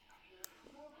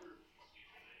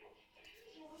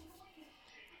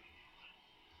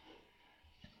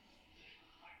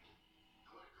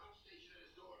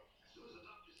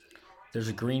 There's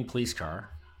a green police car.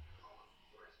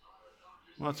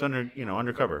 Well, it's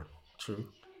undercover. True.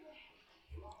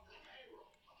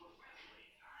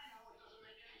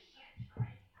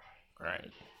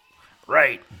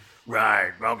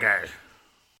 Right. Okay.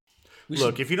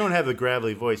 Look, if you don't have the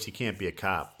gravelly voice, you can't be a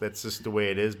cop. That's just the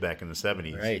way it is back in the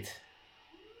 70s. Right.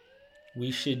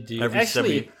 We should do. Every Actually,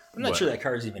 70 I'm not what? sure that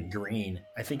car is even green.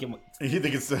 I think it You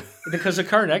think it's because the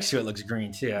car next to it looks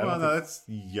green too. well, no, that's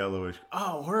yellowish.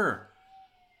 Oh, her.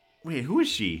 Wait, who is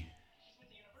she?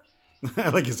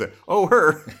 Like you said, oh,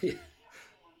 her.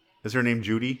 Is her name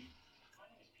Judy?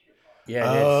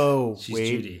 Yeah. It Oh, is. She's wait.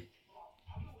 Judy.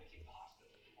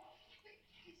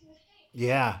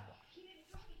 Yeah.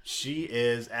 She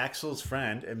is Axel's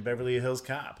friend in Beverly Hills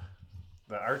Cop.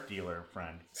 The art dealer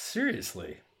friend.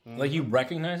 Seriously, like you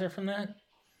recognize her from that?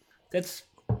 That's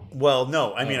Well,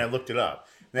 no. I mean, I looked it up.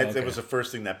 That Okay. was the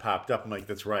first thing that popped up. I'm like,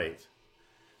 that's right.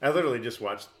 I literally just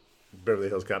watched Beverly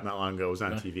Hills Cop not long ago. It was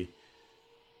on TV.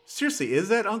 Seriously, is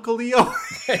that Uncle Leo?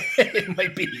 it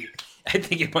might be. I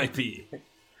think it might be.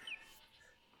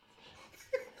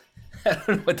 I don't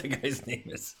know what the guy's name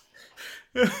is.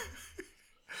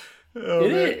 Oh,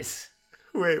 It man. is.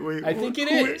 Wait. I think it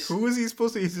who, is. Who is he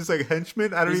supposed to? He's just like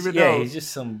henchman. I don't even Yeah, know. he's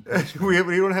just some. we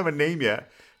don't have a name yet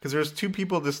because there's two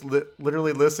people just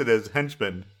literally listed as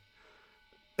henchmen.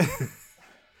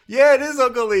 Yeah, it is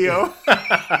Uncle Leo.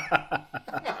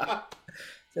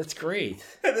 That's great.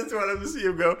 I just wanted to see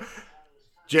him go,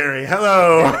 Jerry,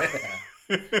 hello.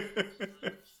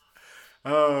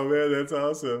 Oh, man, that's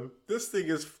awesome. This thing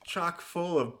is chock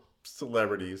full of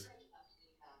celebrities.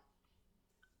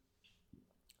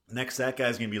 Next, that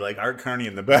guy's going to be like Art Carney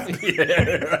in the back.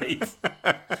 Yeah, right.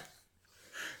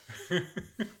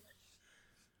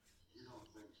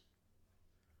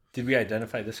 Did we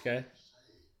identify this guy?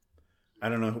 I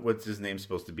don't know what's his name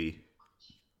supposed to be.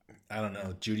 I don't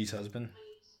know. Judy's husband?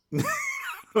 I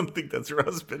don't think that's her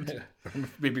husband.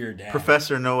 Maybe your dad.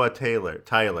 Professor Noah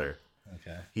Tyler.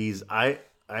 Okay. He's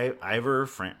Ivor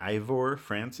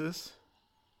Francis.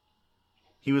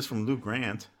 He was from Lou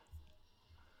Grant.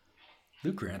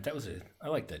 Luke Grant, that was it. I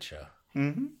like that show.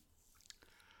 Mm-hmm.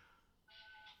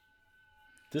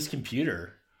 This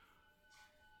computer.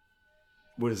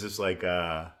 What is this like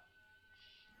a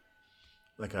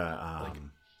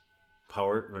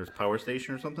power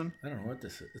station or something? I don't know what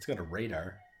this is. It's got a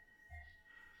radar.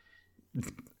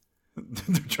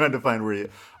 They're trying to find where you.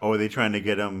 Oh, are they trying to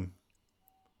get him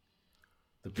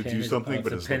The to pin do is- something? oh, But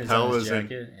the his pin is lapel on his is in.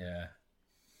 jacket. Yeah.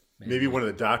 Maybe one of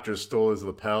the doctors stole his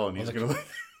lapel, and he's the- gonna like.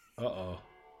 Uh-oh.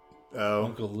 Oh,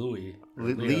 Uncle Louie. Or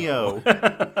Leo.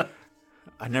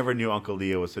 I never knew Uncle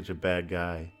Leo was such a bad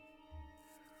guy.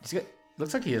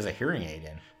 Looks like he has a hearing aid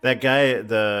in. That guy,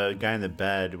 the guy in the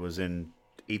bed, was in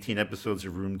 18 episodes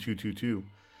of Room 222.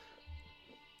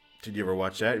 Did you ever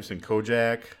watch that? He was in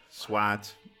Kojak,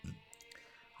 SWAT.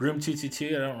 Room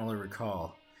 222, I don't really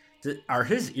recall. Are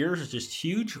his ears just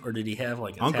huge, or did he have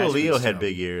like Uncle Leo attachments to had them?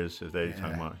 big ears, if they're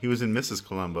talking about. He was in Mrs.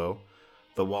 Columbo,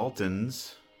 The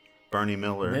Waltons, Barney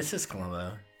Miller, Mrs.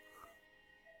 Columbo.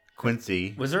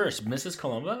 Quincy. Was there a Mrs.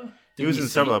 Columbo? He was in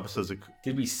several episodes of.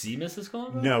 Did we see Mrs.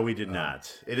 Columbo? No, we did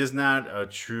not. It is not a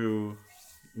true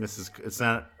Mrs. It's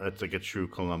not. It's like a true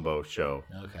Columbo show.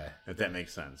 Okay. If that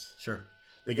makes sense. Sure.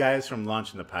 The guys from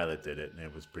Launch and the Pilot did it, and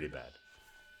it was pretty bad.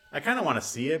 I kind of want to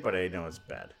see it, but I know it's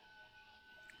bad.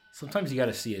 Sometimes you got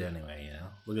to see it anyway, you know?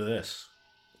 Look at this.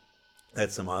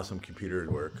 That's some awesome computer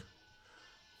work.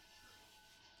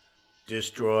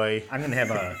 Destroy. I'm going to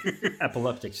have a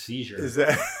epileptic seizure. Is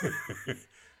that?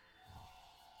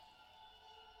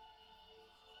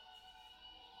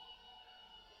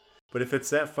 But if it's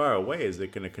that far away, is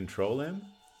it going to control him?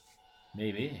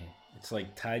 Maybe. It's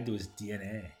like tied to his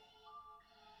DNA.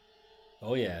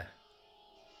 Oh, yeah.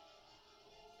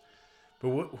 But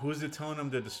who's it telling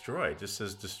him to destroy? It just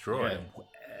says destroy.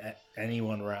 Yeah,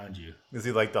 anyone around you. Is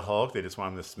he like the Hulk? They just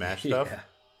want him to smash stuff? Yeah.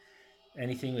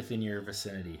 Anything within your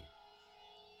vicinity.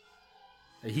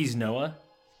 He's Noah?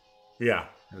 Yeah.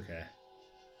 Okay.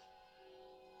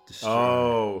 Destroy.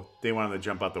 Oh, they want him to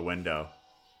jump out the window.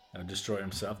 Destroy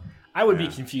himself. I would be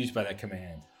confused by that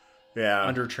command. Yeah.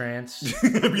 Under trance.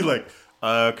 I'd be like,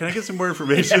 can I get some more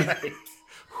information? Yeah.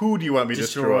 Who do you want me to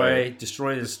destroy?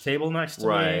 Destroy this table next to me.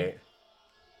 Right.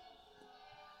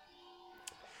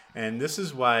 And this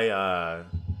is why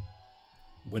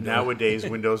nowadays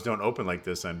windows don't open like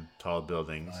this on tall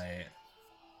buildings. Right.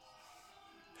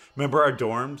 Remember our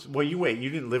dorms? Well, you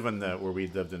didn't live in where we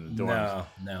lived in the dorms.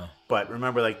 No. But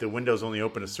remember, like, the windows only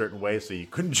open a certain way, so you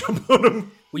couldn't jump on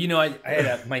them. Well, I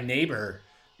had my neighbor.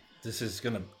 This is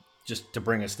gonna just to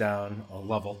bring us down a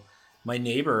level. My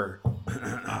neighbor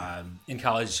in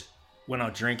college went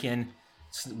out drinking,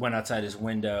 went outside his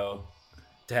window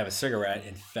to have a cigarette,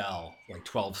 and fell like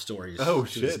 12 stories. Oh,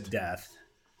 to his shit. death.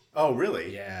 Oh,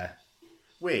 really? Yeah.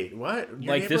 Wait, what?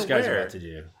 Your Like this neighbor guy's where? about to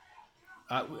do.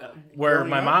 Where Growing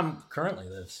my up? mom currently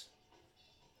lives.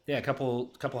 Yeah, a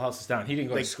couple houses down. He didn't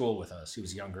go Like- to school with us. He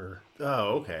was younger.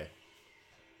 Oh, okay.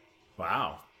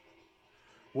 Wow.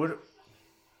 What?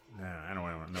 Nah, I don't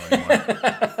want to know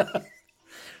anymore.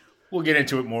 We'll get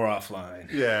into it more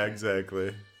offline. Yeah,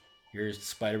 exactly. Here's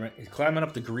Spider-Man. He's climbing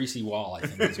up the greasy wall, I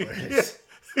think is what it is.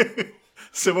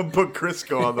 Someone put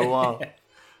Crisco on the wall.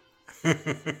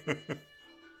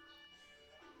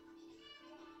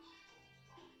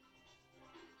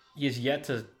 He has yet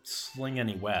to sling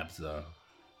any webs, though.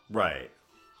 Right.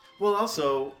 Well,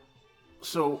 also,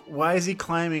 so why is he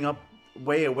climbing up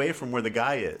way away from where the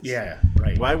guy is? Yeah,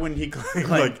 right. Why wouldn't he climb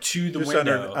Climb to the just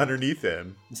window. underneath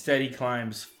him Instead, he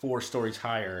climbs 4 stories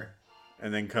higher.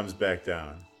 and then comes back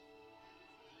down?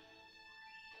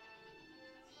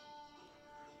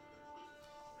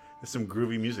 There's some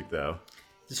groovy music though.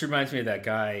 This reminds me of that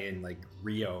guy in like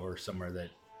Rio or somewhere that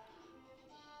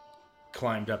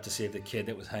climbed up to save the kid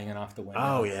that was hanging off the window.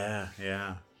 Oh yeah,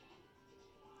 yeah.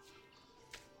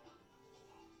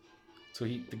 So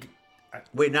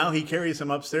Wait, now he carries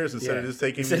him upstairs instead of just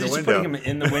taking him instead to of the just window. putting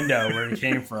him in the window where he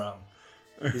came from,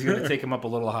 he's going to take him up a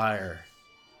little higher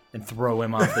and throw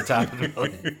him off the top of the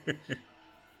building.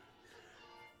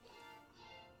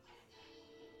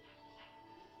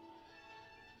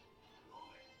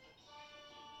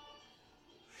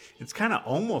 It's kind of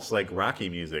almost like Rocky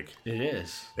music. It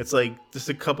is. It's like just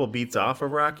a couple beats off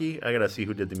of Rocky. I gotta see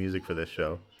who did the music for this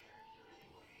show.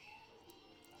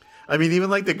 I mean, even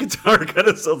like the guitar kind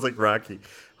of sounds like Rocky.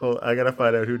 Hold, I gotta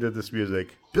find out who did this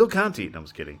music. Bill Conti. No, I'm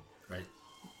just kidding. Right.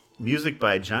 Music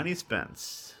by Johnny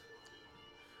Spence.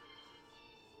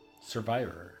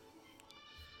 Survivor.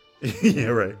 Yeah,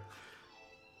 right.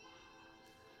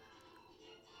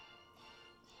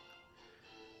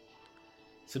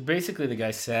 So basically, the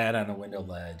guy sat on a window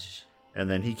ledge And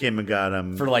then he came and got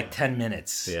him. for like 10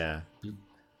 minutes. Yeah.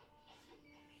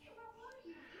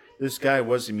 This guy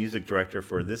was the music director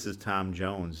for This Is Tom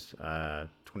Jones,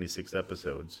 26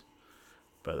 episodes,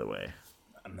 by the way.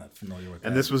 I'm not familiar with that.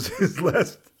 And this was his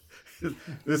last.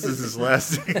 This is his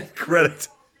last credit.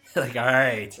 like, all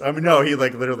right. I mean, no, he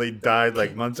like literally died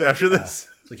like months after this.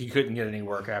 It's like he couldn't get any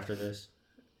work after this.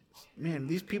 Man,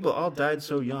 these people all died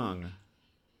so young.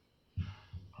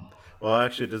 Well,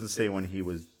 actually, it doesn't say when he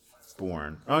was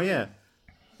born. Oh yeah,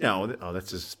 no. Oh, that's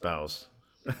his spouse.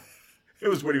 It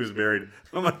was when he was married.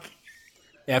 I'm like,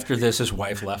 After this, his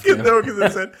wife left you him. know,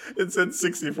 because it said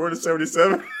 64 to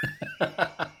 77.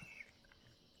 I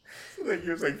think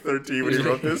he was like 13 when he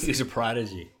wrote this. He's a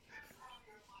prodigy.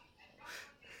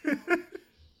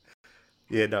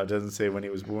 Yeah, no, it doesn't say when he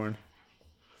was born.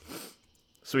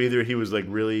 So either he was like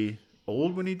really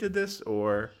old when he did this,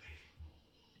 or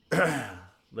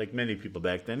like many people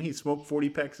back then, he smoked 40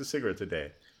 packs of cigarettes a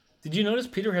day. Did you notice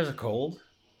Peter has a cold?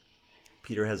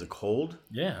 Peter has a cold?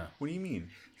 Yeah. What do you mean?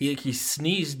 He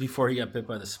sneezed before he got bit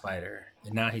by the spider,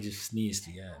 and now he just sneezed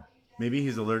again. Maybe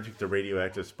he's allergic to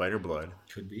radioactive spider blood.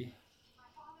 Could be.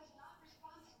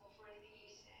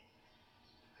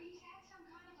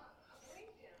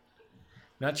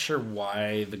 Not sure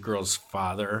why the girl's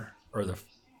father or the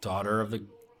daughter of the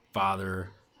father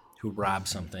who robbed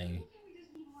something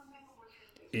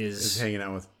Is is hanging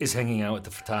out with. hanging out with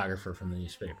the photographer from the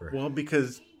newspaper. Well,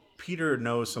 because Peter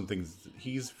knows something.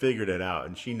 He's figured it out,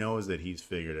 and she knows that he's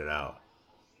figured it out.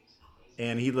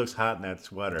 And he looks hot in that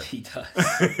sweater. He does.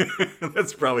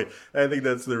 That's probably. I think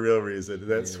that's the real reason.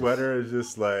 That sweater is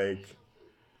just like,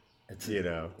 It's, you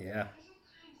know. yeah.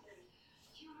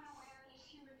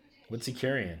 What's he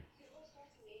carrying?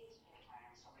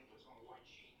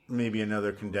 Maybe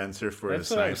another condenser for his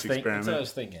science That's experiment. what I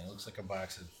was thinking. It looks like a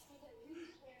box of...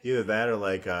 Either that or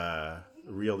like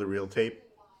reel-to-reel tape.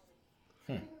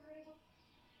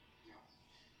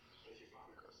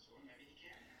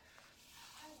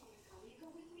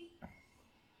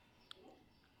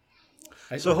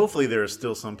 So hopefully there are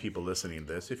still some people listening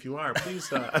to this. If you are,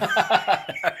 please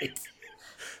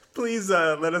please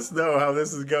let us know how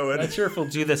this is going. I'm not sure if we'll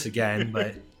do this again,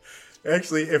 but...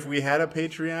 Actually, if we had a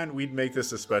Patreon, we'd make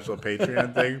this a special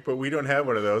Patreon thing, but we don't have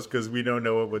one of those because we don't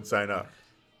know what would sign up.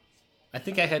 I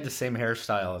think I had the same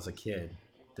hairstyle as a kid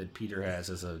that Peter has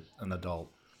as an adult.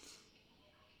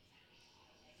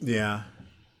 Yeah.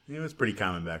 It was pretty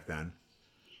common back then.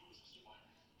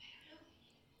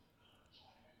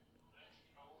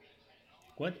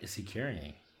 What is he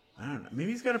carrying? I don't know.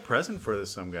 Maybe he's got a present for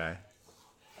some guy.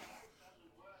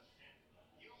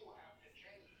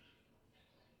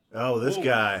 Oh, this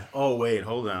guy. Oh, wait,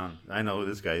 hold on. I know who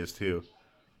this guy is, too.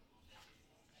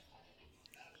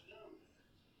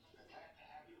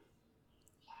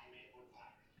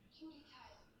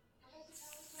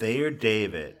 Thayer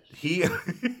David. He...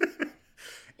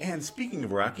 And speaking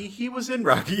of Rocky, he was in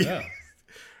Rocky. Yeah.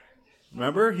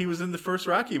 Remember? He was in the first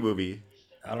Rocky movie.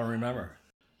 I don't remember.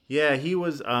 Yeah, he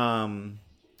was like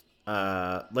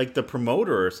the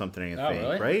promoter or something, I think,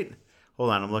 really? right? Hold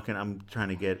on, I'm trying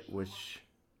to get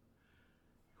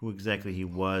who exactly he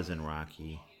was in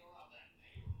Rocky.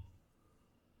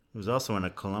 He was also in a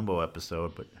Columbo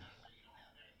episode, but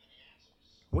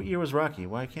what year was Rocky?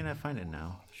 Why can't I find it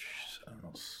now? I don't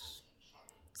know.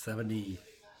 70.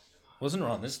 Wasn't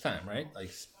around this time, right? Like,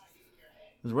 It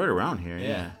was right around here, yeah.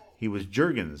 Yeah. He was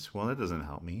Juergens. Well, that doesn't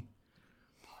help me.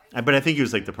 But I think he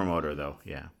was like the promoter, though.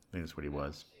 Yeah, I think that's what he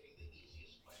was.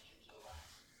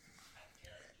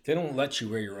 they don't let you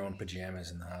wear your own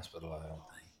pajamas in the hospital, I don't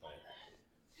think. But...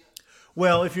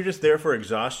 Well, if you're just there for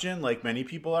exhaustion, like many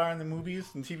people are in the movies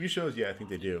and TV shows, yeah, I think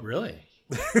they do. Really?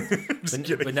 Just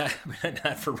kidding. But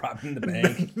not for robbing the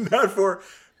bank. Not for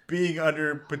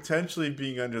potentially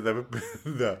being under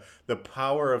the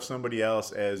power of somebody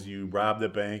else as you robbed the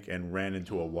bank and ran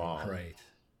into a wall. Right.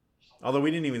 Although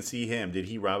we didn't even see him. Did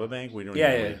he rob a bank? We don't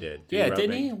even know what he did. Yeah, rob a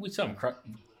didn't he? bank? We saw him.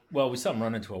 We saw him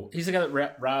run into a. He's the guy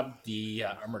that robbed the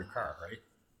armored car, right?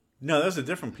 No, those are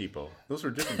different people. Those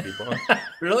were different people.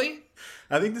 Really?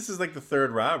 I think this is like the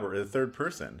third robber, the third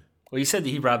person. Well, he said that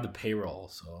he robbed the payroll,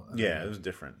 so Yeah, it was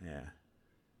different. Yeah.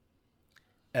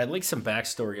 I'd like some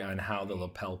backstory on how the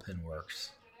lapel pin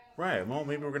works. Right. Well,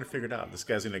 maybe we're gonna figure it out. This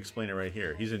guy's gonna explain it right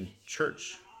here. He's in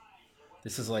church.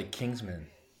 This is like Kingsman.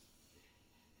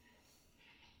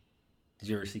 Did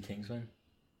you ever see Kingsman?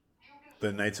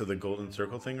 The Knights of the Golden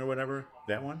Circle thing or whatever.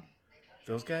 That one.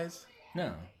 Those guys.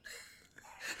 No.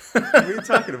 What are you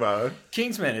talking about?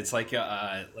 Kingsman. It's like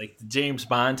the James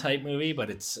Bond type movie, but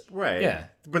it's Right. Yeah.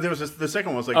 But there was the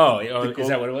second one was like. Is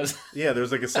that what it was? Yeah, there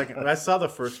was like a second. I saw the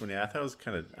first one. Yeah, I thought it was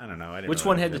kind of. I don't know. I didn't Which really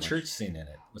one like had it the that church scene in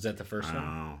it? Was that the first much. I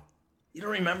one? don't know. You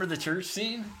don't remember the church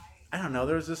scene? I don't know.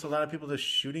 There was just a lot of people just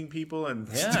shooting people and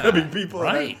Yeah, stabbing people.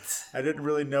 and right. I didn't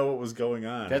really know what was going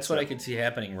on. That's what I could see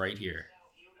happening right here.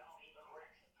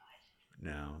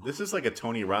 No, this is like a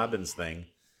Tony Robbins thing,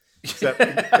 except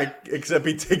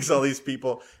he takes all these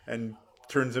people and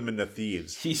turns them into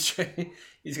thieves. He's going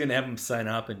to have them sign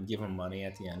up and give them money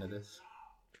at the end of this.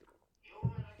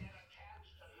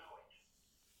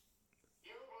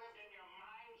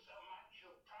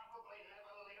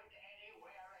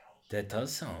 That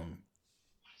does sound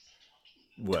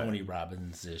What? Tony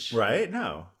Robbins-ish. Right?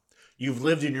 No, you've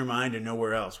lived in your mind and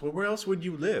nowhere else. Well, where else would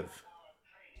you live?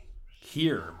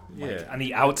 Here, like Yeah. on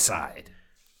the outside.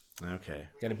 Okay.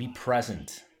 Got to be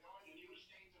present.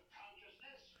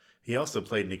 He also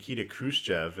played Nikita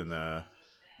Khrushchev in the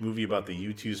movie about the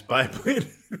U-2 spy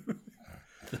plane.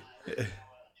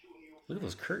 Look at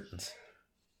those curtains.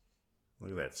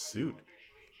 Look at that suit.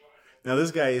 Now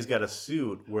this guy, he's got a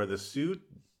suit where the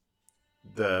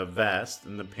vest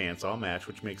and the pants all match,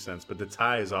 which makes sense, but the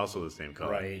tie is also the same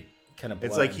color. Right. Kind of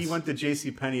It's like he went to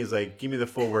JCPenney, is like, give me the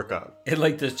full workout. And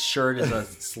like the shirt is a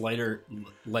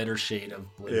lighter shade of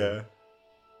blue. Yeah.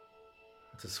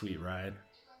 It's a sweet ride.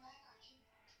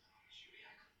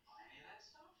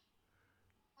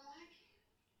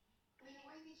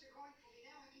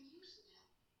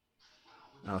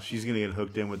 Oh, she's going to get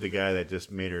hooked in with the guy that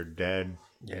just made her dad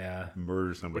Yeah.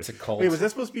 murder somebody. It's a cult. Wait, was that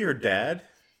supposed to be her dad?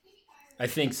 I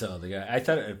think so. The guy.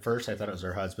 At first I thought it was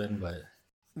her husband, but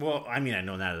Well, I mean, I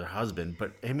know not her husband,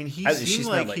 but I mean, he she's seemed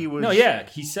not like he was... No, yeah,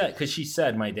 he said, because she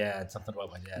said my dad, something about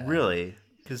my dad. Really?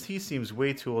 Because he seems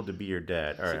way too old to be your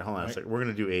dad. All right, hold on a second. We're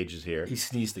going to do ages here. He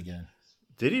sneezed again.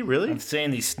 Did he really? I'm saying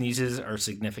these sneezes are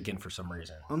significant for some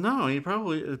reason. Well, no, it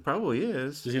probably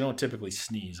is. Because you don't typically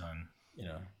sneeze on,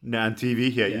 Not on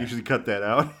TV. Yeah, you Yeah. usually cut that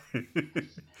out.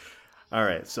 All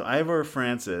right. So Ivor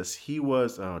Francis, he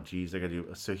was. Oh, geez, I gotta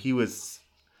do. So he was.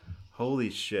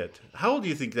 Holy shit! How old do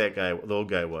you think the old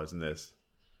guy, was in this?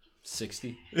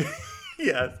 60.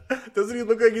 Yeah, doesn't he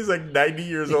look like he's like 90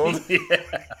 years old?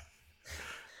 Yeah.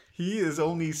 He is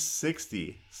only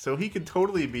 60, so he could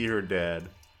totally be her dad.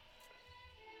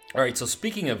 All right, so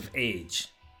speaking of age.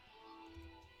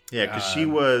 Yeah, because she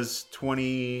was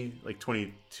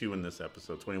 22 in this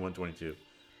episode, 21, 22.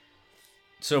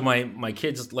 So my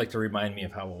kids like to remind me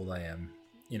of how old I am,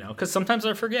 because sometimes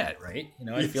I forget, right?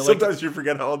 I feel Sometimes you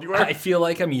forget how old you are. I feel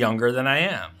like I'm younger than I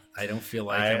am. I don't feel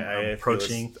like I'm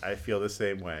approaching. I feel the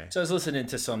same way. So I was listening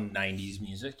to some 90s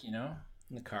music, in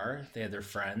the car. They had their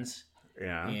friends.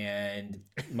 Yeah. And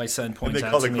my son And points they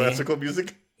out call to it me. classical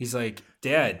music? He's like,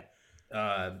 Dad,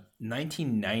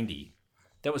 1990,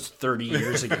 that was 30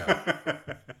 years ago.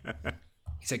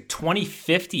 He's like,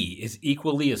 2050 is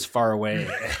equally as far away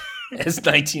as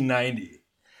 1990.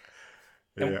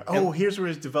 Yeah. Oh, here's where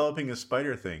he's developing his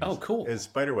spider things. Oh, cool. His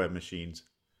spiderweb machines.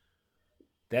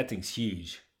 That thing's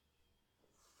huge.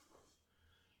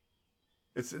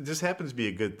 It just happens to be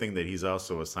a good thing that he's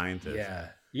also a scientist. Yeah.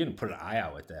 You're going to put an eye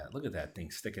out with that. Look at that thing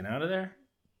sticking out of there.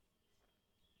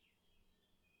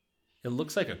 It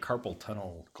looks like a carpal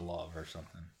tunnel glove or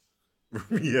something.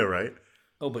 Yeah, right?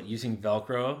 Oh, but using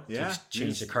Velcro Yeah, to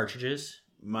change the cartridges.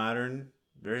 Modern.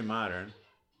 Very modern.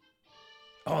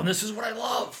 Oh, and this is what I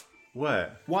love.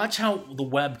 What? Watch how the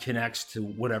web connects to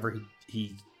whatever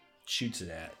he shoots it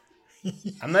at.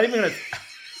 I'm not even going to...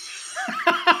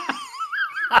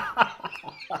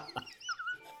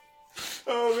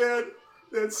 Oh, man.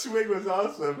 That swing was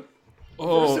awesome.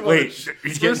 Oh,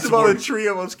 First of all, the tree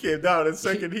almost came down. And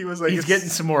second, he was like... He's getting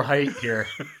some more height here.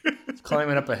 He's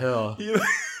climbing up a hill.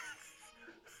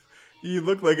 You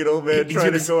look like an old man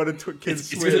trying to go on a kid's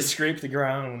He's swing. going to scrape the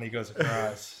ground when he goes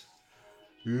across.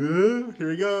 Here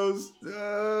he goes.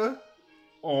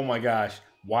 Oh my gosh.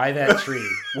 Why that tree?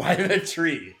 Why that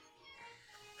tree?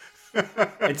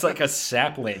 It's like a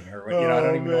sapling or I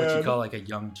don't even know what you man. call like a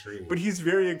young tree. But he's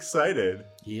very excited.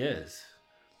 He is.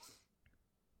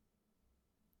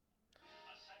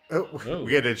 Oh, Whoa.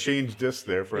 we had to change disc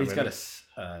there for a He's got minute.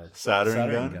 a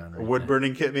Soldering gun? right A wood there.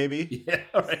 burning kit, maybe? Yeah,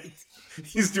 right.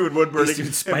 He's doing wood burning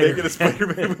He's and doing making a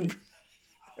Spider-Man.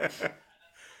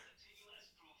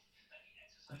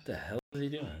 What the hell is he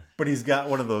doing? But he's got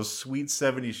one of those sweet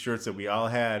 70s shirts that we all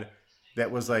had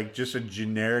that was like just a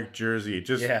generic jersey. It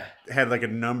just had like a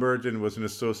number and wasn't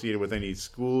associated with any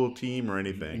school team or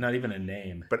anything. Not even a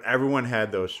name. But everyone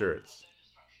had those shirts.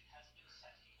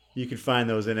 You can find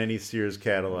those in any Sears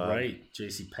catalog. Right.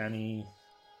 JCPenney.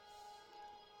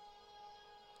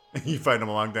 You find them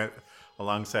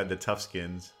alongside the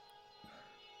Toughskins.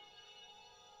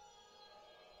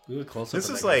 We were close. This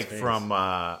is like from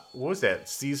what was that?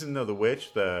 Season of the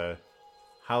Witch, the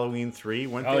Halloween 3.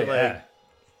 Weren't they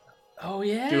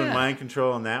like doing mind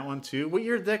control on that one too? What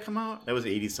year did that come out? That was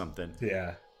 80 something.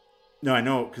 Yeah. No, I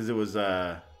know because it was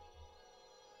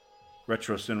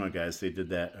Retro Cinema guys. They did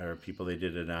that, or people they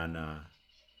did it on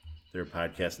their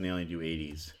podcast, and they only do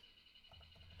 80s.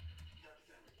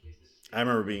 I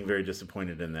remember being very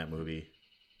disappointed in that movie.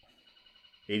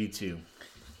 82.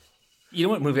 You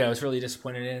know what movie I was really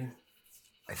disappointed in?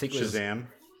 I think it was Shazam.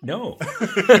 No.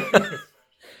 I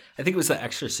think it was The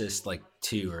Exorcist, like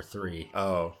 2 or 3.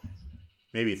 Oh,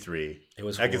 maybe 3. It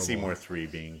was. I could see horrible. more 3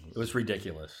 being. It was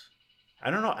ridiculous.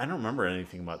 I don't know. I don't remember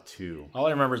anything about 2. All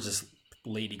I remember is this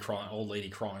old lady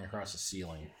crawling across the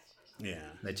ceiling. Yeah,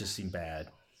 That just seemed bad.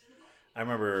 I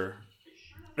remember.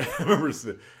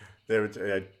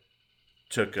 I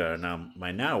took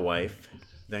my now wife,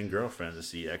 then girlfriend, to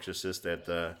see Exorcist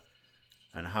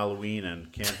on Halloween on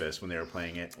campus when they were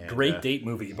playing it. And, Great date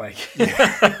movie, Mike.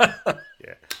 Yeah,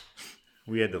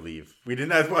 we had to leave. We did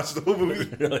not watch the whole movie.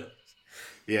 Really?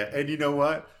 Yeah, and you know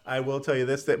what? I will tell you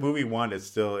this: that movie, one, it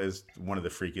still is one of the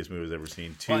freakiest movies I've ever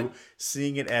seen. 2, But-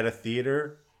 seeing it at a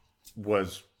theater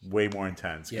was way more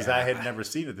intense because Yeah. I had never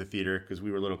seen it at the theater because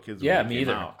we were little kids. Yeah, when it me came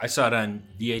either. out. I saw it on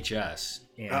VHS,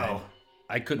 and Oh.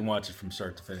 I couldn't watch it from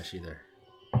start to finish either.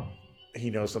 He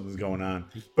knows something's going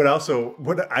on. But also,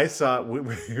 what I saw,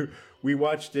 we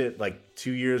watched it like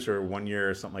 2 years or 1 year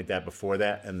or something like that before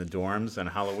that in the dorms on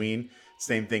Halloween.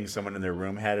 Same thing, someone in their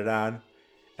room had it on.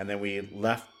 And then we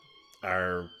left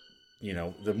the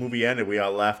movie ended, we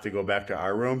all left to go back to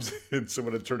our rooms. And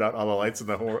someone had turned out all the lights in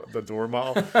the dorm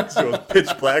hall. So it was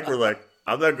pitch black. We're like,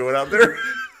 I'm not going out there.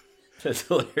 That's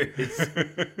hilarious.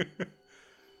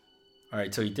 All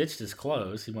right, so he ditched his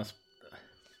clothes. He must.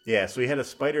 Yeah, so he had a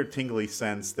spider tingly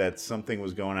sense that something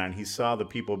was going on. He saw the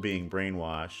people being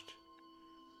brainwashed.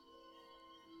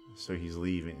 So he's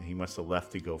leaving. He must have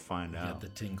left to go find Got out. the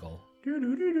tingle.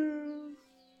 Doo-doo-doo-doo.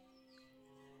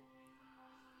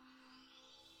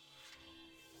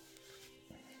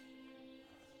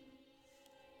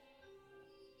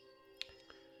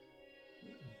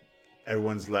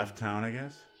 Everyone's left town, I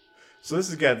guess. So this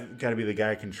has got to be the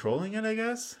guy controlling it, I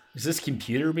guess. Is this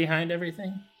computer behind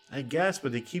everything? I guess,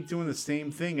 but they keep doing the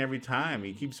same thing every time.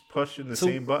 He keeps pushing the So-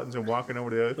 same buttons and walking over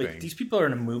to the other Wait, thing. these people are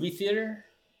in a movie theater?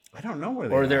 I don't know where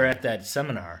they Or are. they're at that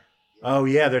seminar? Oh,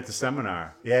 yeah, they're at the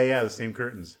seminar. Yeah, the same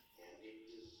curtains.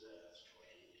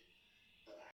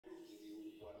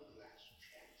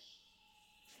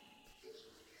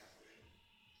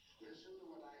 Listen to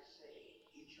what I say,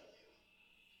 each of you.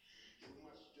 You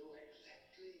must do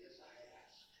exactly as I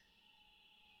ask.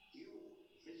 You,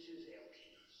 Mrs.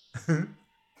 Elkins.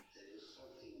 There is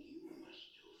something you must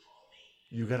do for me.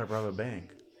 You gotta rob a bank.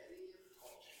 Very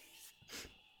important.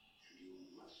 And you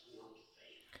must not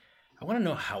fail. I want to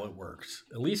know how it works.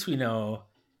 At least we know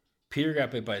Peter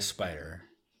got bit by a spider.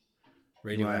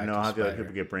 You want to Radioactive know how the other spider.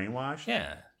 people get brainwashed?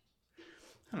 Yeah.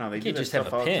 I don't know. They You do can't that just have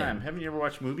stuff a all the pin. time. Haven't you ever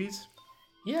watched movies?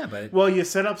 Yeah, but Well, you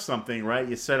set up something, right?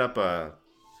 You set up a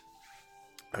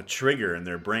trigger in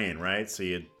their brain, right? So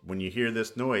when you hear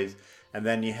this noise, and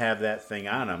then you have that thing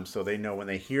on them, so they know when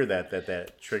they hear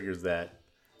that triggers that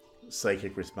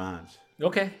psychic response.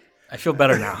 okay. I feel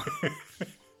better now.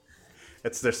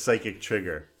 It's their psychic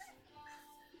trigger.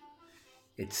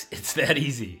 It's that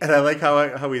easy. And I like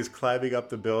how he's climbing up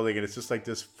the building, and it's just like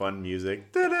this fun music.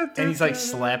 And he's like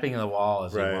slapping the wall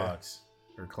as Right. he walks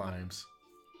or climbs.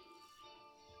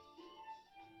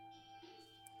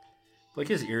 Like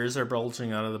his ears are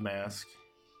bulging out of the mask.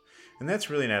 And that's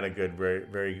really not a good, very,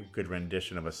 very good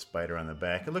rendition of a spider on the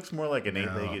back. It looks more like an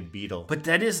eight-legged beetle. But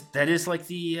that is like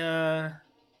the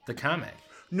comic.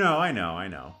 No, I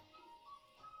know.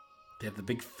 They have the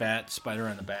big fat spider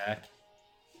on the back.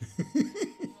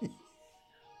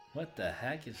 What the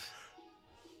heck is?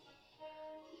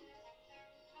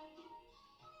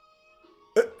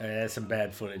 That's some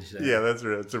bad footage there. Yeah,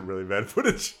 that's a really bad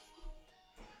footage.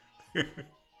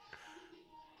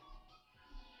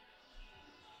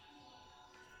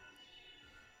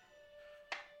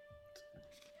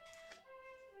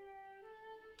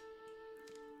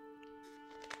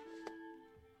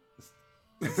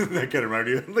 That kind of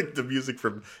reminded me like the music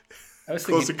from I was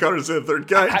Close thinking, Encounters of the Third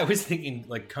Kind. I was thinking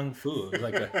like kung fu, It was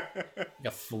like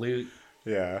a flute.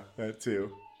 Yeah, that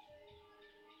too.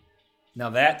 Now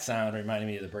that sound reminded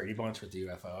me of the Brady Bunch with the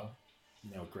UFO.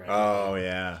 You know, Greg. Oh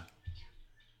yeah.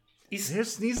 He's They're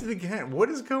sneezing again. What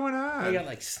is going he on? got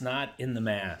like snot in the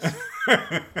mask.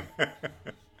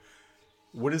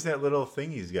 What is that little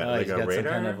thing he's got? Oh, Like he's a got radar?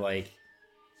 some kind of like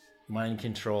mind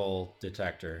control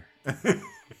detector.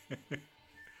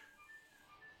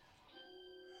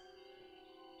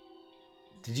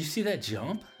 Did you see that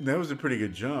jump? That was a pretty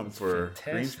good jump for green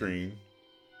fantastic. screen.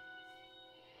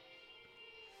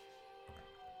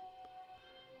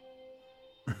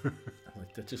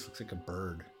 Like that just looks like a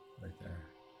bird right there.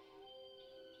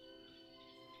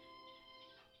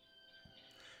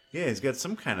 Yeah, he's got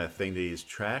some kind of thing that he's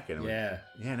tracking. Yeah.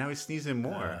 Yeah, now he's sneezing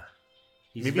more.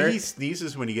 He's Maybe very- he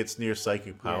sneezes when he gets near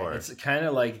psychic yeah, power. it's kind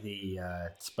of like the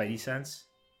Spidey sense.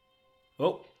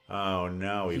 Oh, Oh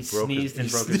no, he broke sneezed and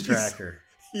he broke his sneezed- tracker.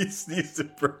 He sneezed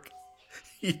and broke.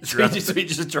 He So dropped he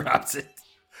just drops it.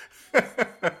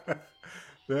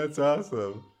 That's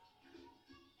awesome.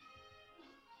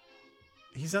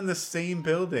 He's on the same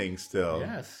building still.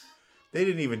 Yes. They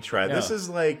didn't even try. This No. is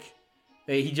like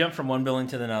Hey, he jumped from one building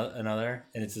to another,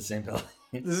 and it's the same building.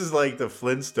 the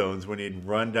Flintstones when he'd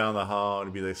run down the hall and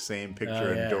it'd be the same picture Oh,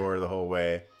 and yeah. door the whole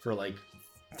way. For like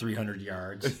 300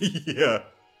 yards. Yeah.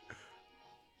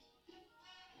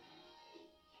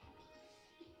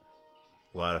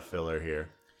 A lot of filler here.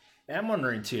 And I'm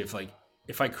wondering too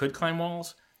if I could climb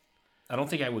walls, I don't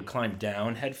think I would climb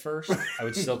down head first. I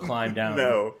would still climb down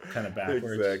No, kind of backwards.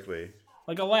 Exactly.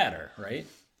 Like a ladder, right?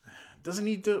 Doesn't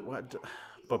he do what?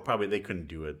 But probably they couldn't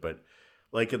do it. But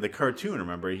like in the cartoon,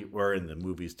 remember, or in the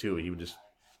movies too, he would just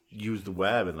use the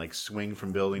web and like swing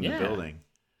from building Yeah. to building.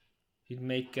 He'd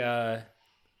make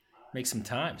some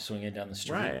time swinging down the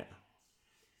street. Right.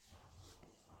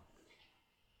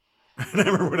 I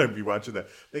remember when I'd be watching that.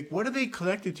 Like, what are they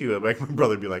connected to? Like, my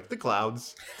brother would be like, the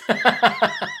clouds.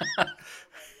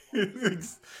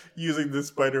 Using the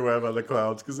spider web on the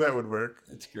clouds, because that would work.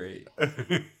 That's great. We'll find a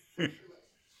way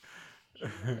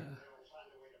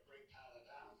to break Tyler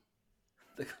down.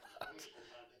 The clouds. We'll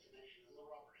find the connection in the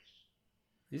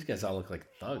robberies. These guys all look like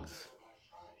thugs.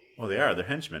 Oh, they are. They're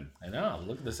henchmen. I know.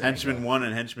 Look at this. Henchman angle. 1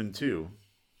 and Henchman 2.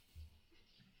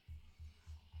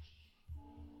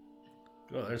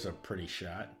 Oh, there's a pretty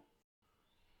shot.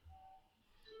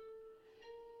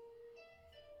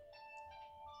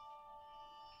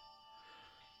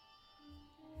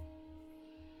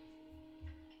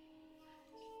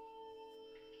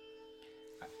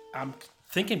 I'm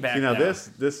thinking back. See, now now.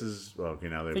 this is okay.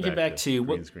 Now they're Thinking back to green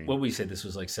what screen. we said. This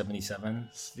was like 77.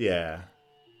 Yeah.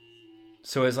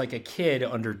 So as like a kid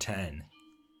under 10,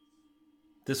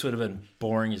 this would have been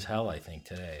boring as hell. I think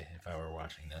today if I were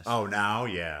watching this. Oh, now,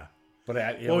 yeah. But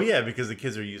Well, yeah, because the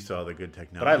kids are used to all the good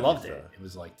technology. But I loved stuff. it. It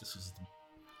was like this was,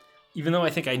 even though I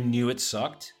think I knew it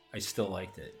sucked, I still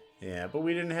liked it. Yeah, but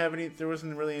we didn't have any. There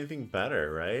wasn't really anything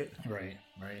better, right? Right,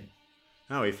 right.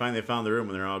 No, we finally found the room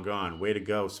and they're all gone. Way to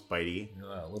go, Spidey!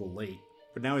 A little late.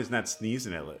 But now he's not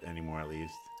sneezing it anymore, at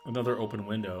least. Another open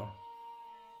window.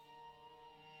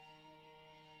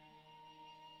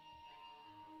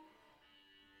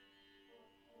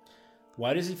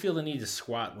 Why does he feel the need to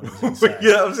squat when he's inside?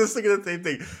 Yeah, I was just thinking the same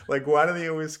thing. Like, why do they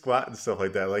always squat and stuff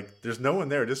like that? Like, there's no one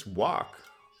there. Just walk.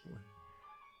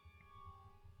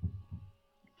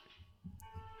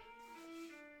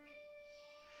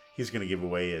 He's gonna give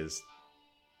away his.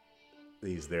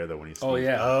 He's there though when he's. Oh,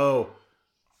 yeah. Oh.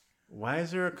 Why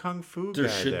is there a kung fu There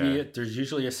guy should there? there's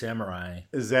usually a samurai.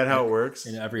 Is that how it works?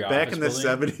 In every Back office in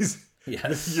the building? 70s,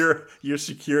 Yes. your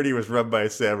security was run by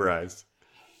samurais.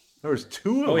 There was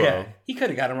 2 of Oh them. yeah, he could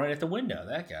have got him right at the window.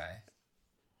 That guy.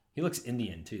 He looks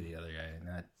Indian too. The other guy, and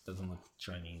that doesn't look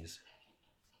Chinese.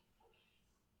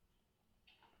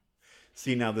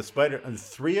 See, now the Spider...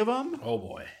 3 of them? Oh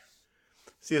boy,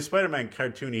 See, a Spider-Man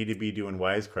cartoon need to be doing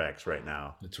wisecracks right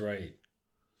now. that's right.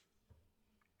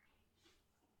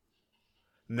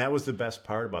 And that was the best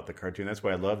part about the cartoon. That's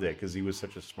why I loved it, because he was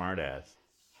such a smartass.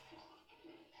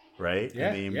 Right? Yeah,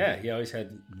 And he- yeah. He always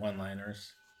had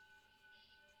one-liners.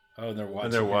 Oh, and they're watching.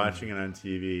 And they're him. watching it on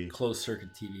TV. Closed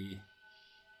circuit TV.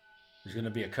 There's gonna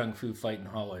be a kung fu fight in the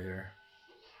hallway here.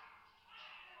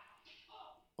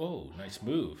 Oh, nice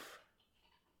move.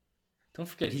 Don't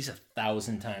forget, he's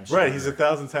 1,000 times stronger. Right, he's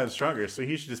 1,000 times stronger, so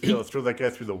he should just be able to throw that guy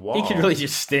through the wall. He could really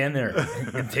just stand there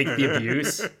and take the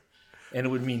abuse, and it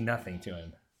would mean nothing to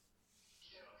him.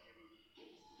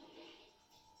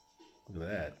 Look at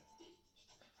that.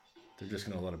 They're just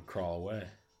going to let him crawl away.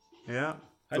 Yeah.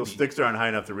 I'd Those be sticks aren't high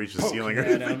enough to reach the ceiling or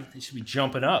Poking at anything. him. They should be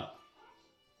jumping up.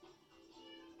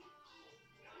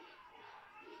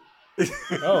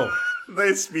 Oh,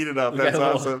 They speed it up. We got That's a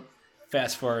little- awesome.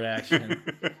 fast forward action.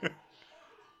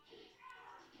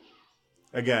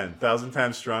 Again, 1,000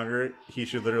 times stronger. He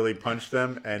should literally punch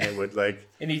them, and it would like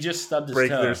And he just stubbed his break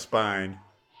toe. their spine.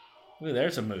 Ooh,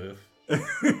 there's a move.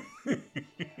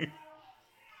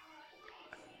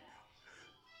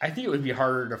 I think it would be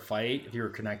harder to fight if you were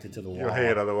connected to the wall. You'll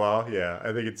hang it on the wall. Yeah,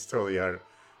 I think it's totally hard.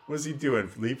 What's he doing?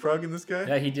 Leapfrogging this guy?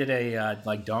 Yeah, he did a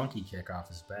like donkey kick off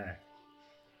his back.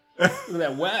 Look at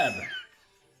that web.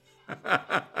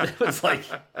 It was like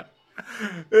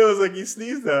It was like he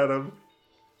sneezed at him.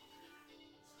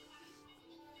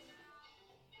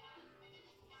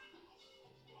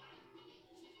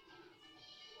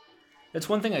 that's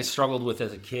one thing I struggled with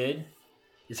as a kid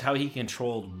is how he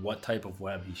controlled what type of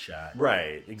web he shot.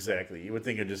 Right, exactly. You would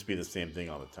think it'd just be the same thing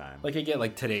all the time. Like I get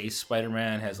like today's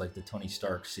Spider-Man has like the Tony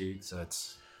Stark suit, so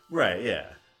it's Right, yeah.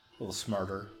 a little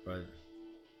smarter, but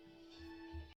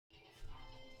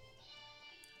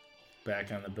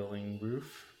back on the building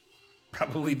roof.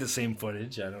 Probably the same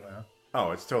footage, I don't know.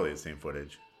 Oh, it's totally the same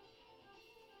footage.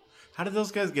 How did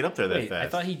those guys get up there that Wait, fast? I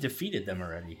thought he defeated them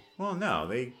already. Well, no,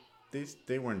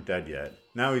 they weren't dead yet.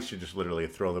 Now we should just literally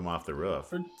throw them off the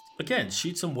roof. Or, again,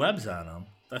 shoot some webs on them.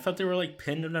 I thought they were like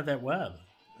pinned under that web.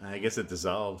 I guess it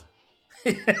dissolved.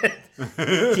 He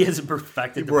hasn't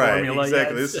perfected the Right, formula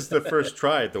exactly. yet. This is the first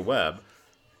try at the web.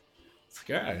 It's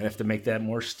like, I have to make that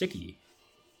more sticky.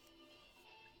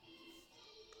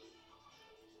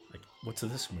 Like, what's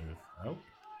this move? Oh.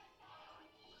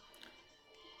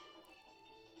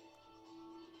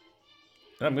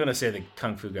 I'm gonna say the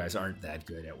kung fu guys aren't that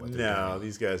good at what they're No, doing.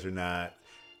 these guys are not.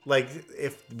 Like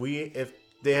if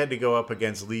they had to go up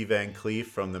against Lee Van Cleef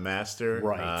from The Master,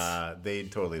 Right.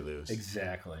 they'd totally lose.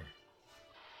 Exactly.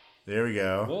 There we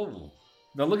go. Whoa!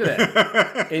 Now look at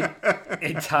that.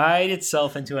 it tied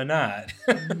itself into a knot.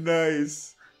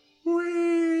 Nice.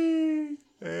 Whee!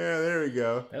 Yeah, there we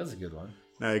go. That was a good one.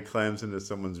 Now he climbs into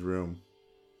someone's room.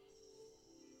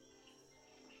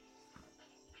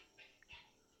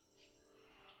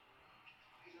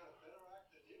 He's got a better act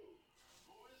than you.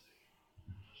 Who is he?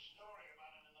 There's a story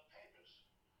about him in the papers.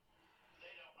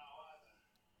 They don't know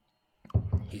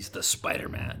either. He's the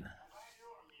Spider-Man.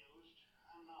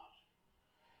 I'm not.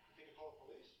 Think you call the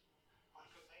police? What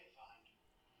could they find?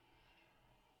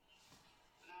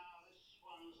 Now, this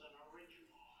one's an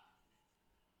original.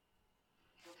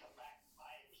 He'll come back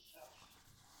by himself.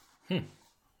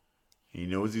 He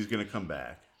knows he's going to come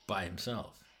back. By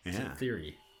himself. It's a Yeah.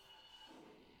 theory.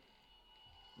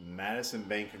 Madison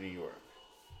Bank of New York.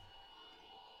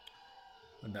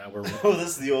 And now we're Oh, this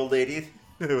is the old lady.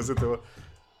 Was it the?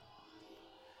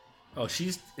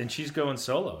 she's going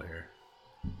solo here.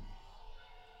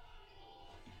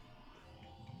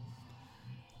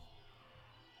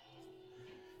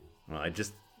 Well, I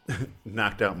just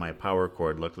knocked out my power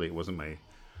cord. Luckily, it wasn't my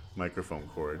microphone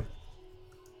cord.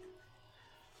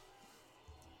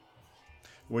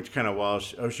 Which kind of wall?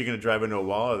 Is she going to drive into a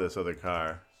wall of this other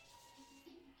car?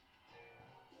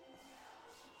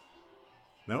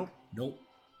 Nope. Nope.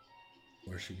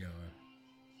 Where's she going?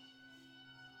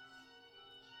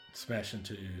 Smash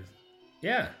into...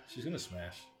 Yeah, she's going to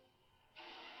smash.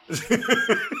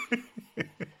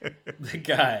 The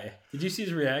guy. Did you see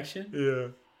his reaction? Yeah. You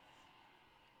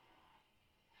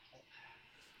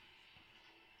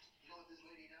know what this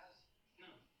lady does? No.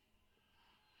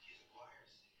 She's a choir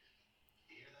singer.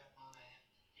 You hear that, Monahan?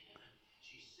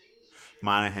 She sings.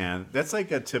 Monahan. That's like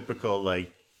a typical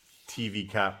like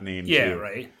TV cop name. Yeah, too.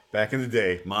 right. Back in the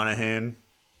day, Monahan.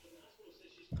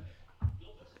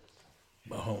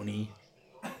 Mahoney.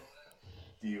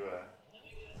 Do you?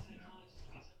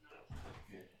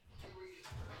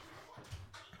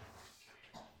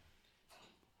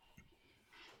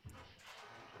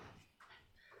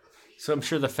 So I'm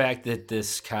sure the fact that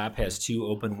this cop has 2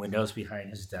 open windows behind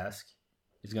his desk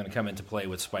is going to come into play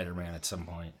with Spider-Man at some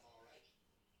point.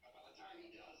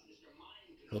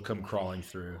 He'll come crawling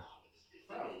through.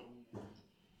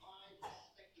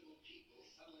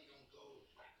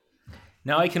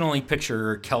 Now I can only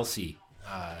picture Kelsey.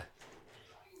 I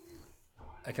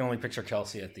can only picture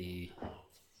Kelsey at the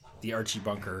Archie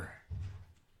bunker.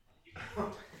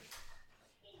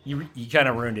 You kind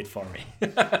of ruined it for me.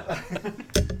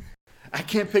 I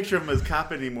can't picture him as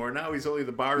cop anymore. Now he's only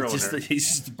the bar owner. He's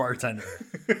just the bartender.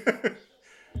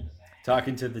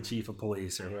 Talking to the chief of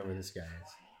police or whoever this guy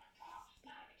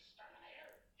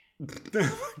is.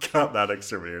 Cop, not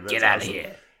exterminator. That's Get out of awesome.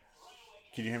 here.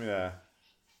 Can you hand me the?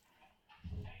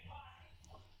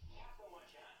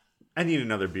 I need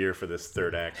another beer for this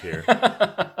third act here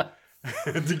to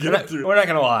get it through. We're not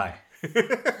going to lie.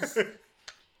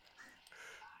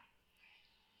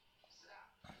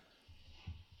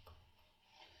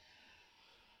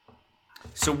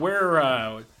 So where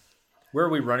are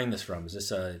we running this from? Is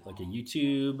this like a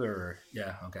YouTube or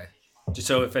yeah? Okay. Just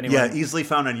so if anyone, Yeah, easily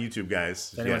found on YouTube,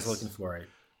 guys. if anyone's Yes. looking for it,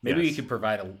 maybe Yes. you could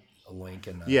provide a link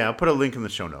in the, Yeah, I'll put a link in the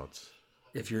show notes.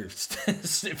 if you're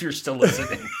if you're still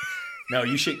listening. No,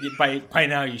 you should by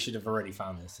now you should have already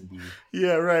found this and be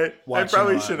Yeah, right. I Watching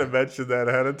probably live. should have mentioned that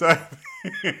ahead of time.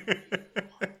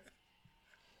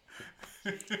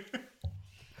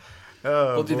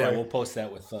 Oh, we'll do that. boy. We'll post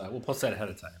that ahead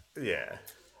of time. Yeah.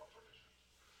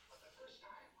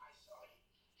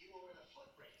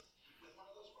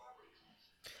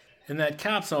 And that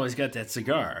cop's always got that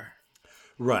cigar,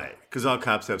 Right, because all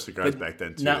cops have cigars back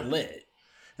then too. not lit.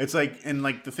 It's like, and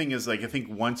like the thing is, like I think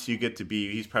once you get to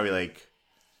be, he's probably like,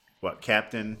 what,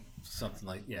 captain? Something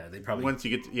like they probably Once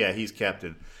you get, yeah, he's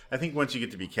captain. I think once you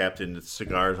get to be captain, it's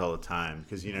cigars all the time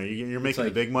because you know you're making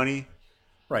like- the big money.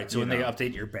 right. So you when they know.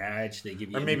 update your badge, they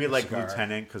give you Or a maybe new like cigar.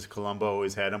 lieutenant because Columbo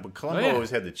always had them, but Columbo yeah. always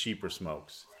had the cheaper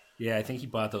smokes. Yeah, I think he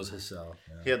bought those himself.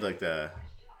 Yeah. He had like the.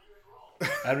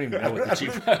 I don't even know what the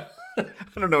cheap.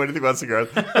 I don't know anything about cigars.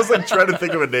 I was like trying to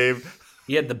think of a name.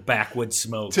 He had the backwood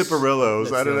smokes. Tipperillos.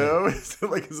 I That's don't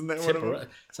the- know. Isn't that one of them?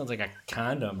 Sounds like a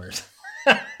condom or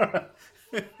something.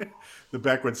 The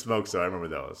backwoods smokes, though. I remember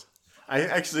those. I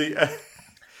actually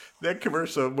that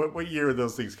commercial. What year did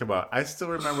those things come out? I still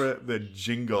remember the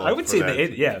jingle. I would for say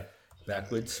that. yeah.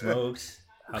 Backwoood smokes.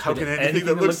 How could can anything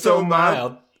that look looks so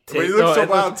mild- Wait, it looks so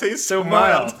mild, tastes so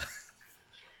mild. mild?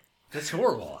 That's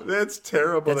horrible. That's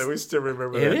terrible that we still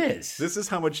remember It that. is. This is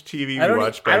how much TV I we don't,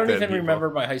 watched back I don't then. even people. remember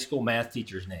my high school math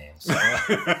teacher's name. So.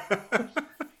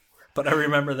 But I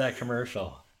remember that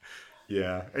commercial.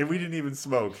 Yeah, and we didn't even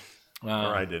smoke,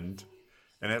 Wow. or I didn't,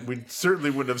 and we certainly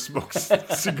wouldn't have smoked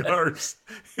cigars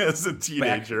as a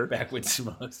teenager. Backwoods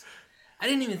smokes. I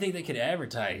didn't even think they could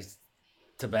advertise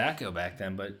tobacco back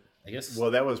then, but I guess Well,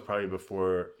 that was probably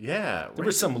before. Yeah, there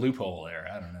was some loophole there.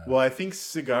 I don't know. Well, I think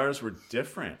cigars were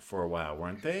different for a while,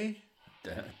 weren't they?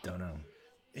 Don't know.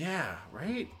 Yeah,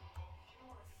 right.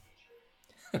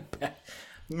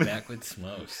 Backwoods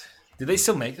smokes. Do they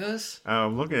still make those?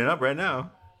 I'm looking it up right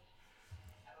now.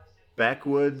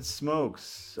 Backwoods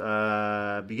Smokes.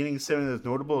 Beginning 70s,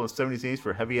 notable in the 70s and 80s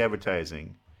for heavy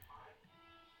advertising.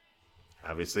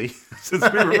 Obviously, since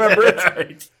we remember it.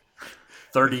 Right.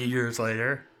 30 years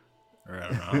later. Or I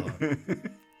don't know.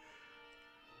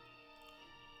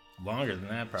 Longer than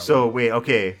that, probably. So, wait,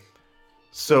 okay.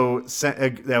 So,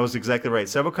 that was exactly right.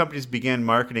 Several companies began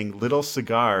marketing little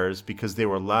cigars because they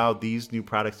were allowed these new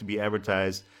products to be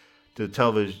advertised to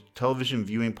the television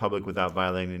viewing public without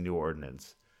violating the new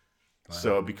ordinance. Wow.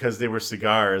 So, because they were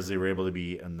cigars, they were able to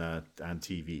be on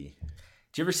TV.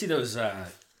 Did you ever see those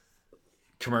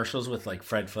commercials with like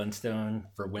Fred Flintstone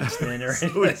for Winston or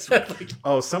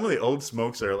some of the old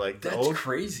smokes are like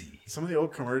crazy. Some of the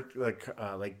old commercials,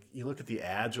 like you look at the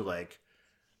ads, you're like,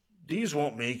 these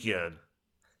won't make you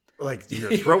like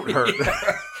your throat hurt.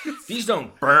 These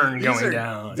don't burn going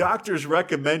down. Doctors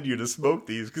recommend you to smoke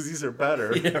these because these are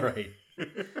better. Yeah, right.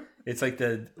 It's like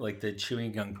the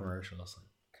chewing gum commercials.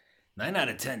 9 out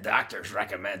of 10 doctors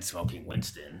recommend smoking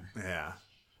Winston. Yeah.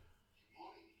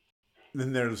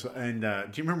 Then there's do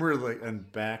you remember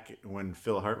back when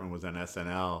Phil Hartman was on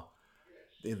SNL,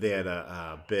 they had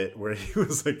a bit where he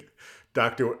was like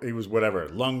he was whatever,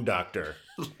 lung doctor.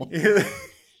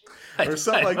 Or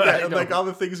something like that. And like all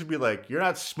the things would be like, you're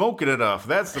not smoking enough.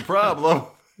 That's the problem.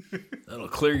 That'll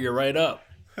clear you right up.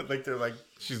 Like they're like,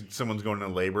 someone's going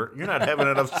into labor. You're not having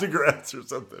enough cigarettes or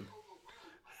something.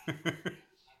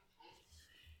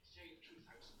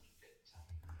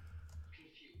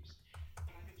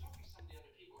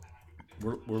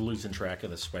 We're losing track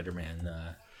of the Spider-Man.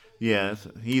 Yeah,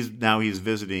 he's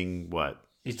visiting what?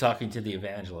 He's talking to the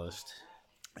evangelist.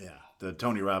 Yeah, the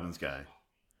Tony Robbins guy.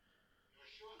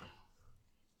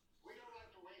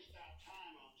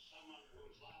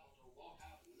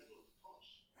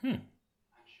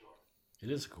 It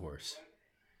is a course.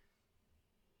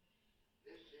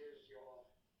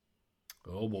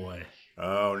 Oh boy.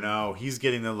 Oh no, he's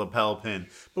getting the lapel pin.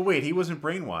 But wait, he wasn't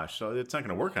brainwashed, so it's not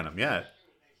going to work on him yet.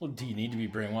 Well, do you need to be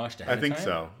brainwashed ahead I of think time?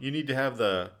 so. You need to have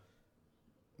the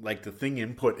thing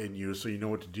input in you so you know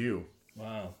what to do.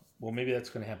 Wow. Well, maybe that's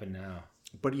going to happen now.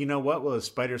 But you know what? Will his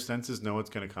spider senses know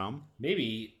it's going to come?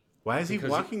 Maybe. Why is he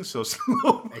walking so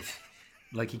slow?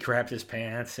 Like he crapped his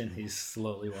pants and he's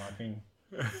slowly walking.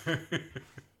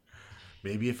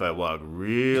 Maybe if I walk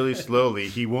really slowly,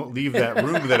 he won't leave that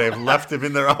room that I've left him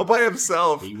in there all by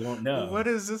himself. He won't know. What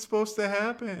is this supposed to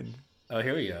happen? Oh,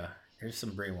 here we go. Here's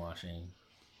some brainwashing.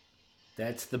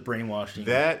 That's the brainwashing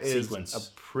That sequence. is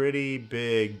a pretty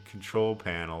big control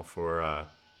panel for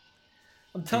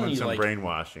I'm telling you, some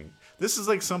brainwashing. This is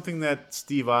like something that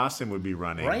Steve Austin would be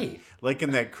running. Right. Like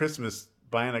in that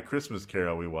Buying a Christmas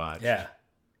Carol we watched. Yeah.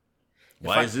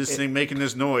 Why is this thing making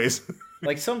this noise?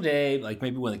 Like someday, like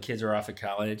maybe when the kids are off at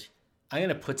college, I'm going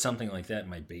to put something like that in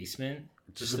my basement.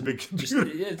 Just a big computer.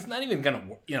 It's not even going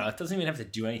to, it doesn't even have to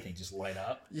do anything. Just light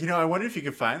up. I wonder if you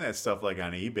could find that stuff like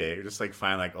on eBay or just like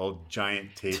find like old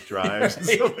giant tape drives and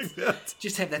stuff like that.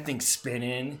 Just have that thing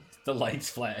spinning, the lights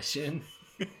flashing.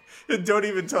 And don't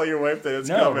even tell your wife that it's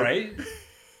No, coming. right?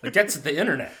 Like that's the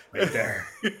internet right there.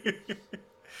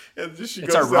 And just she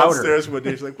It's goes our router. downstairs one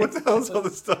day. She's like, "What the hell is all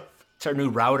this stuff?" It's our new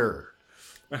router.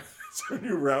 It's our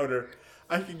new router.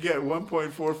 I can get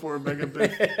 1.44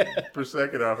 megabits per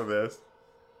second off of this.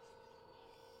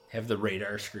 Have the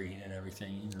radar screen and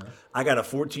everything. I got a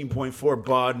 14.4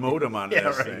 baud modem on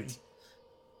this right. thing.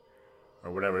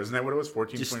 Or whatever. Isn't that what it was?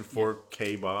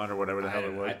 14.4K baud or whatever the hell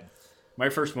it was. My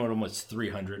first modem was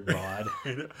 300 baud.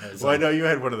 Well, I know you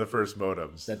had one of the first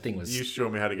modems. That thing was... You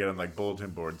showed me how to get on like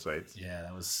bulletin board sites. Yeah,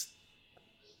 that was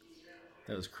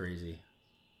crazy.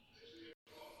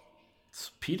 So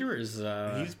Peter is...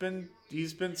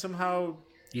 He's been somehow...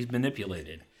 He's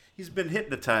manipulated. He's been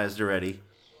hypnotized already.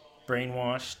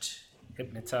 Brainwashed,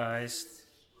 hypnotized,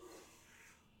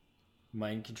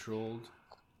 mind controlled,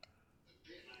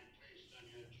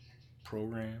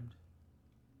 programmed.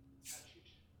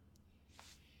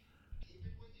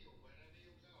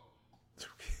 It's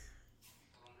okay.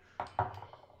 On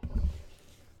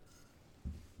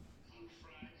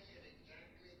Friday at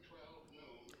exactly 12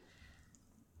 noon,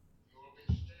 you will be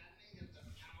standing at the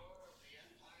tower of the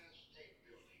Empire State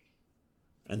Building.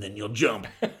 And then you'll jump.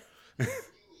 You hear this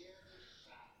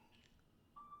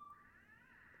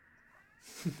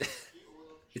sound.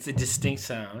 It's a distinct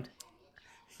sound.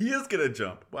 He is going to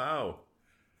jump. Wow.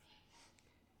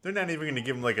 They're not even going to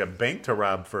give him like a bank to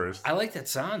rob first. I like that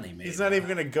sound they made. He's not even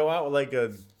going to go out with like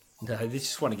a... No, they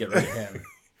just want to get rid of him. It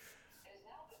has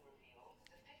now been revealed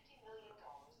that $50 million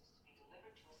is to be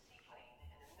delivered to a seaplane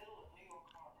in the middle of New York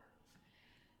Harbor.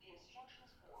 The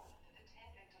instructions warn that the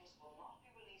 10 victims will not be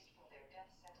released from their death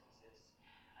sentences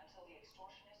until the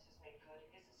extortionist has made good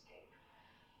his escape.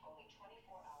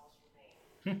 24 hours remain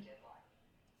to the deadline.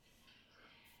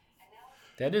 And now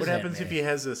That is What happens if Ant-Man. he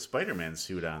has a Spider-Man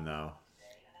suit on, though?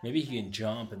 Maybe he can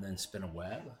jump and then spin a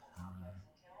web.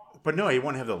 But no, he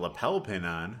won't have the lapel pin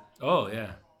on. Oh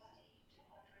yeah.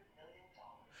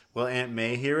 Will Aunt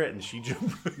May hear it and she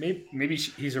jump? Maybe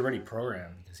he's already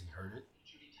programmed because he heard it.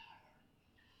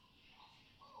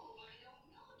 Oh, I don't know,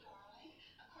 darling.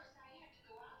 Of course, I had to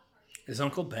go out for a few. Is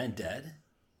Uncle Ben dead?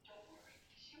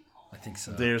 I think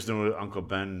so. There's no Uncle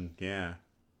Ben. Yeah.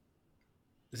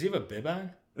 Does he have a bib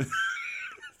on?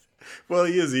 Well,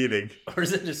 he is eating. Or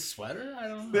is it a sweater? I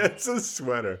don't know. That's a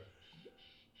sweater.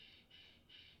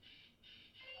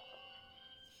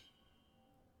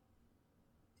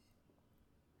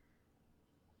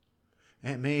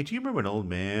 Aunt May, do you remember an old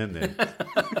man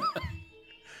that...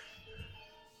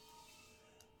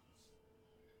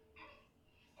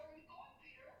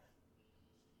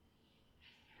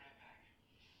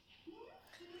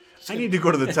 I need to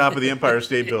go to the top of the Empire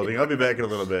State Building. I'll be back in a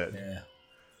little bit. Yeah.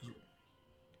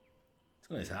 It's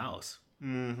in his house.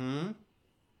 Mm-hmm.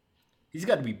 He's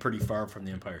got to be pretty far from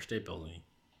the Empire State Building.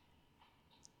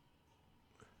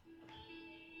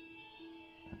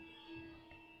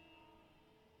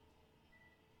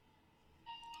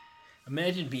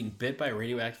 Imagine being bit by a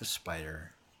radioactive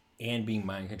spider and being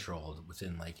mind controlled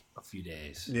within like a few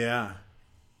days. Yeah.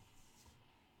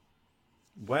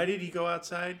 Why did he go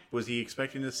outside? Was he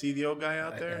expecting to see the old guy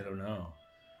out I there? don't know.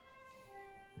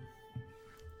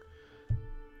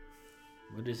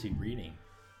 What is he reading?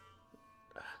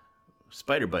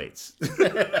 Spider bites.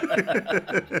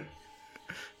 I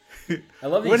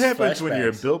love these What happens when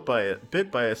you're flashbacks. bit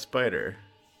by a spider?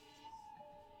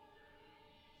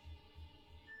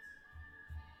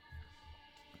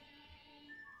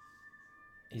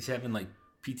 He's having like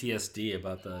PTSD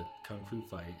about the kung fu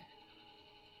fight.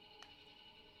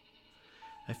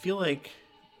 I feel like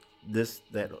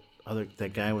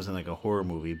that guy was in like a horror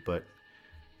movie, but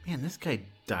man, this guy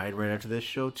died right after this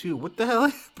show too. What the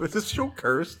hell? Was this show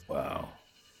cursed? Wow.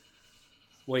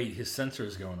 Wait, his sensor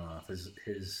is going off.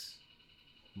 His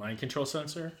mind control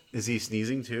sensor? Is he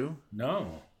sneezing too?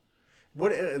 No. What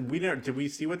did we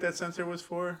see what that sensor was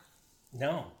for?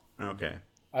 No. Okay.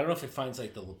 I don't know if it finds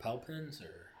like the lapel pins or.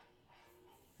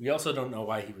 We also don't know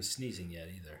why he was sneezing yet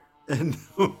either.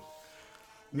 No.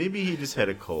 Maybe he just had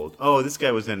a cold. Oh, this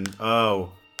guy was in.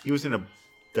 Oh, he was in a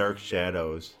Dark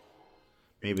Shadows.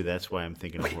 Maybe that's why I'm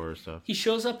thinking of horror stuff. He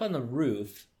shows up on the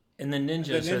roof, and the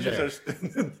ninjas, are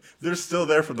there. They're still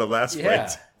there from the last Yeah.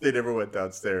 fight. They never went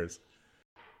downstairs.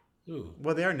 Ooh,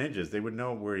 Well, they are ninjas. They would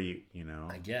know where you know.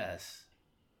 I guess.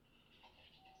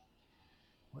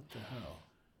 What the hell?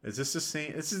 Is this the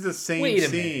same? This is the same Wait a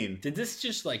scene. minute. Did this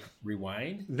just like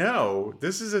rewind? No,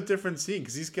 this is a different scene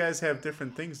because these guys have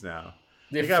different things now.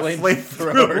 They're They got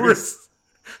flamethrowers.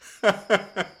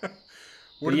 flamethrowers.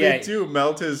 What did Yeah. they do?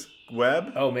 Melt his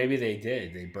web? Oh, maybe they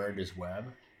did. They burned his web.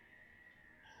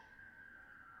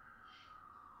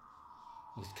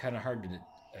 It was kind of hard to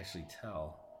actually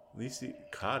tell. At least he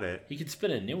caught it. He could spin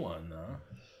a new one though,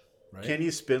 right? Can you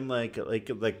spin like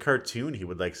cartoon? He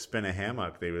would like spin a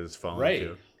hammock. They was falling Right.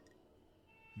 to.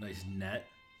 Nice net.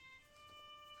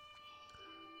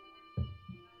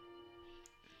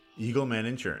 Eagleman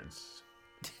Insurance.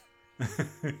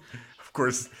 Of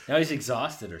course, Now he's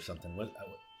exhausted or something. What?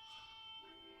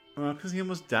 because he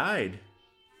almost died.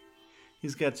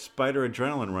 He's got spider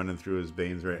adrenaline running through his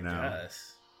veins right now.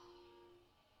 Yes.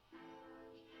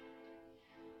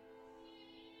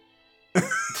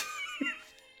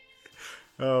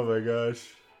 Oh my gosh.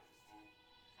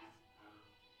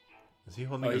 Is he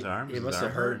holding his arm? He Is his must arm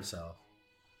have hurt hurt? himself.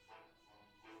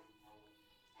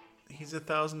 He's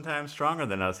 1,000 times stronger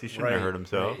than us. He shouldn't have hurt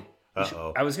himself. right. He should-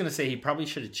 Uh-oh. I was gonna say he probably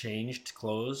should have changed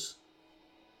clothes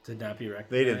to not be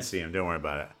recognized. They didn't see him. Don't worry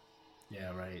about it.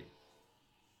 Yeah, right.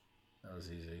 That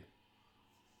was easy.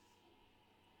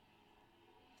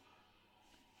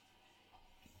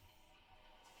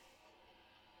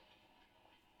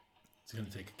 He's gonna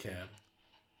take a cab. On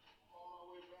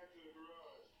my way back to the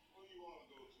garage. Where do you want to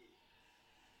go to?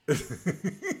 Hey,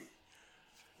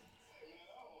 man,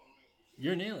 I don't want to mess with you.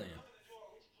 You're an alien. I'm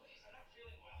not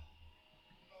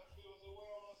feeling so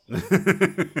well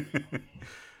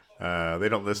myself. They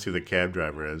don't list who the cab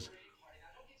driver is.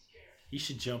 You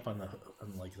should jump on the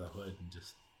hood and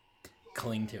just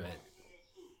cling to it.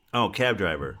 Oh, cab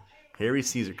driver. Harry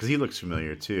Caesar. Because he looks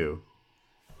familiar, too.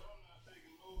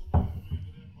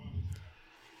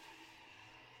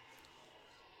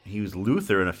 He was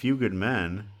Luther in A Few Good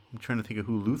Men. I'm trying to think of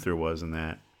who Luther was in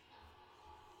that.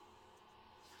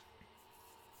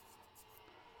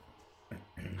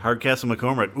 Hardcastle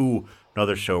McCormick. Ooh,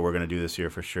 another show we're going to do this year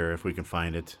for sure, if we can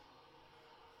find it.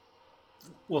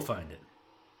 We'll find it.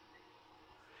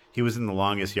 He was in The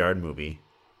Longest Yard movie.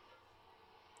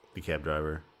 The cab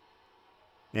driver.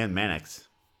 And Mannix.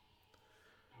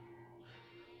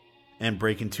 And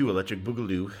Breakin' 2, Electric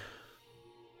Boogaloo.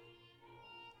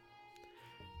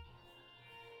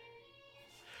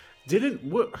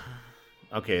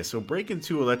 Okay, so Breakin'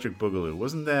 2, Electric Boogaloo,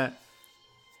 wasn't that...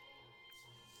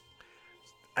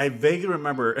 I vaguely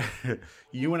remember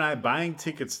you and I buying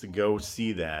tickets to go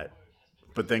see that,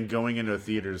 but then going into a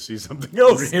theater to see something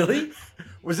else. Really?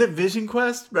 Was it Vision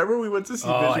Quest? Remember we went to see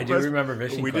Vision I Quest? do remember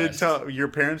Vision we Quest. didn't tell your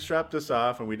parents dropped us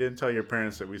off, and we didn't tell your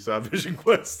parents that we saw Vision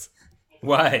Quest.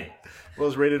 Why? Well, it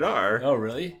was rated R. Oh,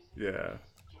 really? Yeah.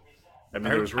 I mean,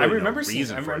 there was really I remember no seeing.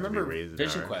 reason I for it to be remember rated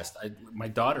Vision R. Quest. My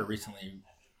daughter recently.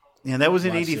 Yeah, that was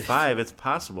in Watched it. '85. It's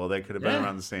possible that could have been Yeah.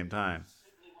 around the same time,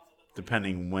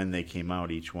 depending when they came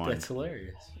out. Each one. That's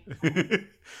hilarious.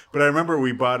 But I remember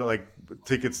we bought like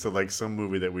tickets to like some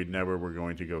movie that we never were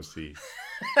going to go see.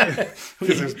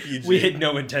 Because it was PG. We had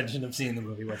no intention of seeing the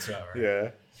movie whatsoever.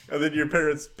 Yeah. And then your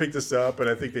parents picked us up, and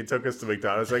I think they took us to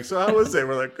McDonald's. Like, so how was it?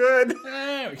 We're like, good.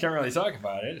 We can't really talk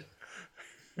about it.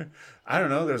 I don't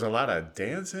know. There's a lot of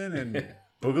dancing and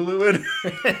boogalooing.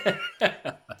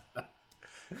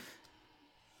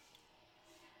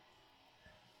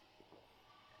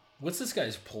 What's this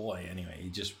guy's ploy anyway? He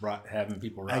just having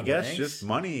people rob I guess banks? just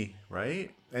money,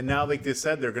 right? And now, like they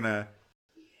said,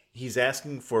 he's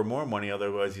asking for more money.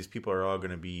 Otherwise, these people are all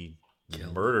gonna be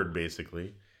Killed. murdered,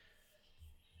 basically.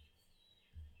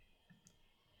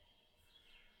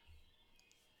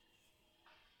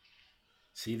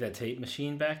 See that tape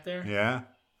machine back there? Yeah.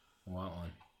 I want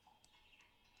one.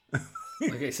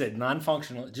 Like I said,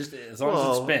 non-functional. Just as long as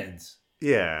Well, it spins,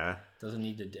 Yeah. doesn't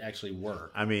need to actually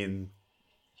work. I mean,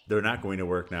 they're not going to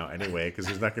work now anyway because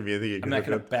there's not going to be anything you I'm can not look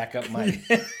going to at. back up my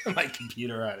my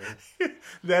computer on it.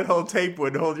 That whole tape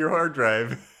would hold your hard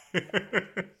drive.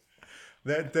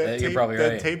 that You're probably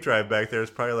right. tape drive back there is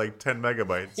probably like 10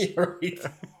 megabytes. You're right.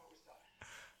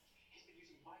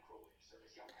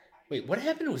 Wait, what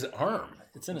happened to his arm?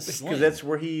 It's in a sling. Because that's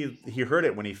where he hurt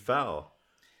it when he fell.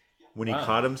 When he Wow.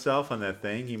 caught himself on that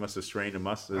thing, he must have strained his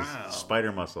Wow.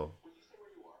 spider muscle.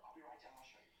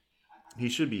 He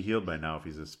should be healed by now if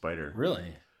he's a spider.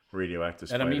 Really? Radioactive And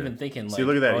spider. I'm even thinking like, See,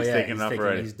 look at that. oh, He's yeah, taking it off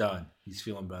already. He's done. He's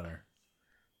feeling better.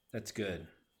 That's good.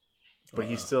 But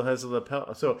he still has a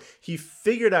lapel. So he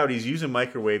figured out he's using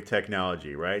microwave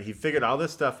technology, right? He figured all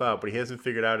this stuff out, but he hasn't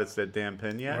figured out it's that damn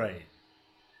pin yet. Right.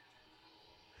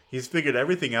 He's figured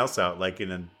everything else out like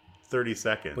in 30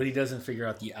 seconds. But he doesn't figure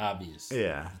out the obvious.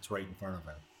 Yeah. It's right in front of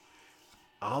him.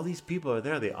 All these people are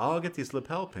there. They all get these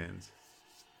lapel pins.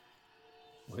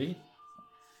 Wait.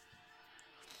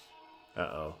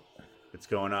 Uh-oh. It's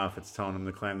going off. It's telling him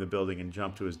to climb the building and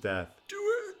jump to his death. Do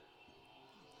it.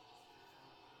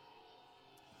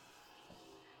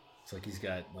 It's like he's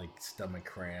got like stomach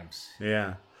cramps.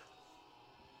 Yeah.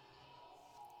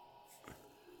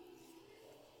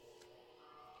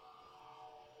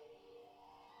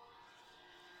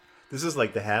 This is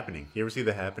like The Happening. You ever see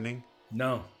The Happening?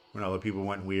 No. When all the people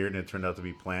went weird and it turned out to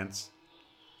be plants?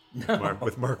 No.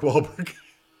 With Mark Wahlberg.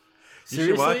 You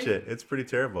should watch it. It's pretty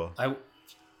terrible.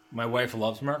 My wife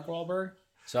loves Mark Wahlberg,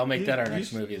 so I'll make that our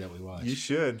next you movie that we watch. You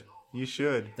should. You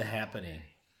should. The Happening.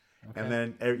 Okay. And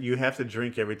then you have to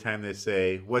drink every time they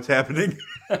say, "What's happening?"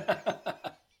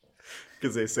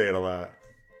 Because they say it a lot.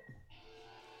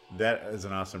 That is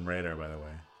an awesome radar, by the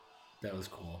way. That was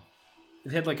cool.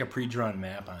 It had like a pre-drawn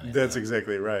map on it. That's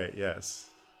exactly right. Yes.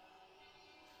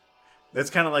 That's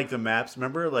kind of like the maps.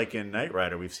 Remember, like in Knight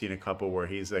Rider, we've seen a couple where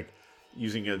he's like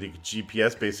using a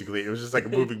GPS. Basically, it was just like a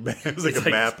moving map. It was like It's a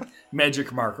map.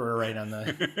 Magic marker right on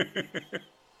the.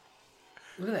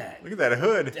 Look at that. Look at that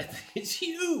hood. That thing is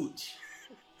huge.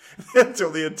 That's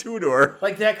only a 2-door.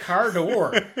 Like that car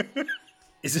door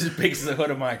is as big as the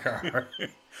hood of my car.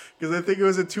 Because I think it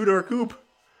was a 2-door coupe.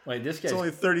 Like this It's guy.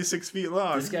 only 36 feet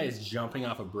long. This guy is jumping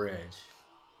off a bridge.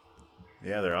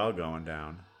 Yeah, they're all going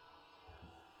down.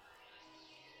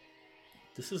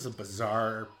 This is a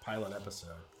bizarre pilot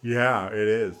episode. Yeah, it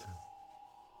is.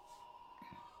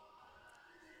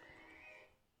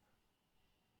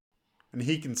 And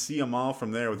he can see them all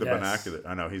from there with the Yes. binocular.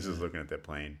 I know, he's just looking at that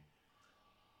plane.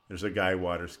 There's a guy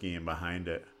water skiing behind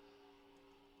it.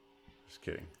 Just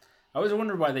kidding. I always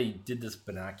wondered why they did this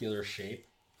binocular shape.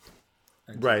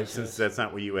 Right, since that's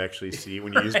not what you actually see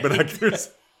when you use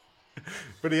binoculars.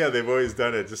 But yeah, they've always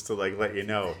done it just to like let you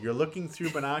know. You're looking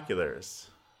through binoculars.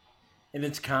 And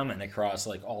it's common across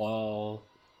like all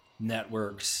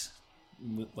networks,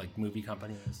 like movie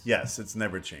companies. Yes, it's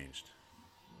never changed.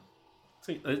 It's,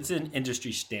 like, it's an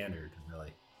industry standard,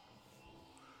 really.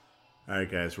 All right,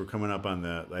 guys, we're coming up on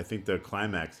the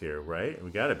climax here, right?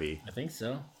 We got to be. I think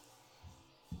so.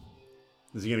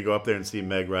 Is he going to go up there and see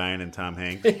Meg Ryan and Tom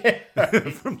Hanks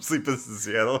from Sleepless in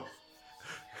Seattle?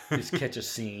 Just catch a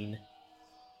scene.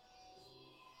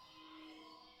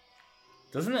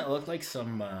 Doesn't it look like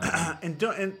some? And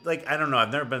I don't know.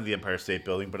 I've never been to the Empire State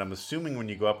Building, but I'm assuming when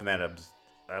you go up in that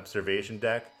observation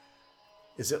deck,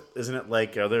 isn't it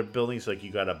like other buildings? Like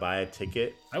you got to buy a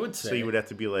ticket. I would say so. You would have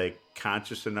to be like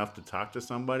conscious enough to talk to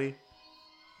somebody.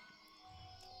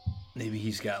 Maybe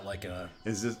he's got like a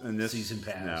Is this in this season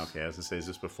pass. No, okay. I was gonna say, is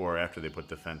this before or after they put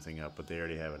the fencing up? But they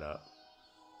already have it up.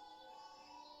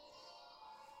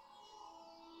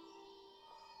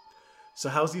 So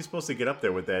how's he supposed to get up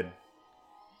there with that?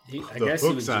 I The guess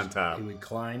hooks on top. He would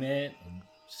climb it and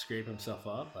scrape himself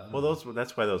up. I don't Well, know.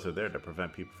 that's why those are there, to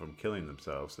prevent people from killing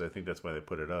themselves. So I think that's why they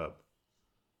put it up.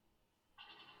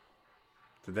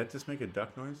 Did that just make a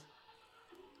duck noise?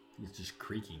 It's just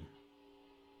creaking.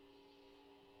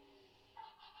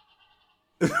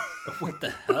 What the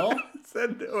hell? What's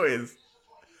that noise?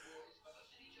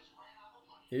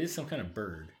 It is some kind of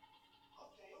bird.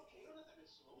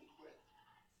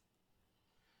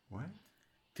 What?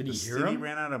 Can The you hear city him?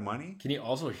 ran out of money? Can you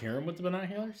also hear him with the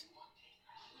binoculars?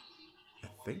 I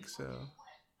think so.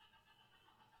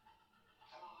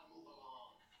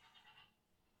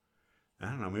 I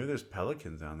don't know. Maybe there's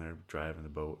pelicans down there driving the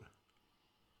boat.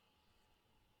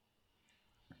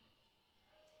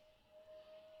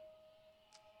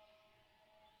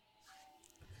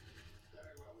 Very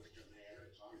well, Mr. Mayor.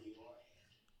 It's on your hand.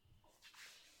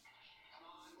 Come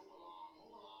on, move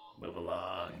along, move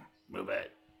along. Move along. Move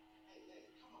it.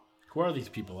 Who are these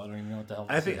people? I don't even know what the hell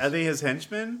I this think is. are they his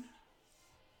henchmen?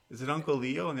 Is it Uncle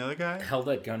Leo and the other guy? Held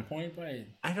at gunpoint by...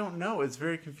 I don't know. It's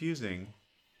very confusing.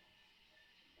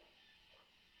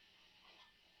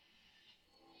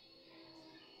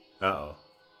 Uh-oh.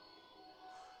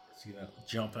 Is he gonna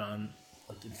jump on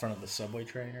like in front of the subway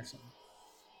train or something?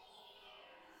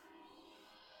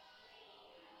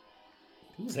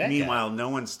 Who's that Meanwhile, no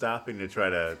one's stopping to try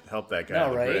to help that guy No,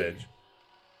 on the right? bridge. guy?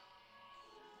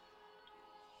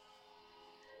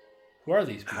 Who are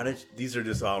these people? How did these are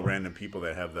just all random people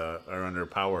that are under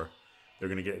power. They're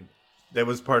gonna get. That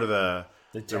was part of the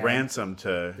 10? ransom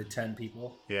to. The 10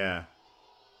 people? Yeah.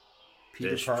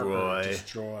 Peter Destroy. Parker,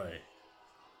 destroy.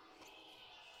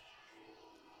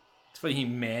 It's funny, he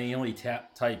manually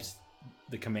types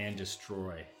the command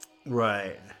destroy.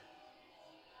 Right.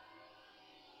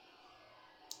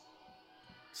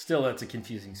 Still, that's a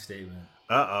confusing statement.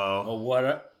 Uh-oh. Well,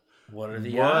 what are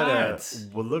the odds?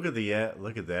 Well, look at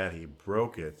that. He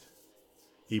broke it.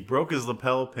 He broke his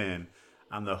lapel pin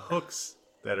on the hooks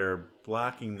that are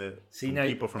blocking the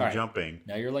people from all right, jumping.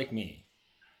 Now you're like me.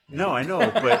 No, I know,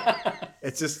 but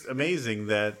it's just amazing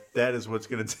that is what's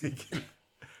going to take him.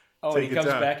 Oh, Take and he your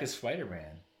comes time. back as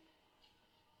Spider-Man.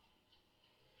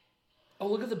 Oh,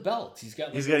 look at the belt. He's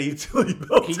got He's got a utility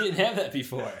belt. He didn't have that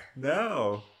before.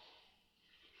 No.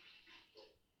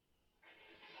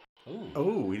 Ooh,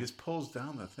 Oh, he just pulls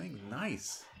down the thing.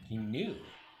 Nice. he knew.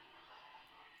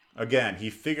 Again, he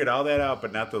figured all that out,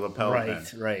 but not the lapel Right,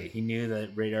 pin. right. He knew that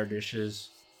radar dishes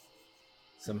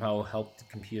somehow helped the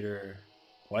computer.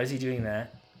 Why is he doing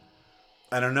that?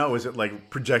 I don't know. Is it like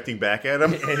projecting back at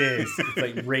him? It is. It's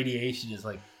like radiation is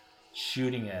like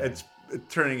shooting at him. It's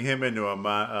turning him into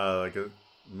like a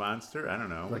monster. I don't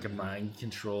know. Like a mind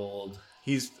controlled.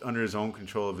 He's under his own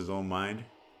control of his own mind.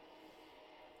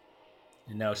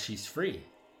 And now she's free.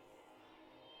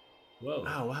 Whoa.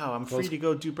 Oh wow! I'm Close- free to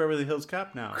go do Beverly Hills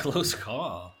Cop now. Close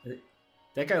call.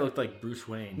 That guy looked like Bruce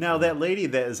Wayne. Now that lady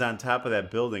that is on top of that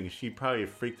building, she probably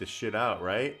freaked the shit out,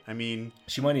 right? I mean,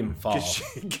 She might even fall.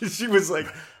 because she was like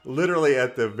literally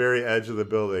at the very edge of the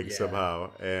building Yeah.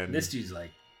 somehow, and This dude's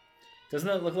like, doesn't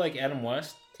that look like Adam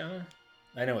West? Kind of.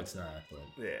 I know it's not, but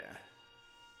yeah.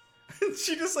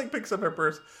 She just like picks up her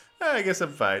purse. I guess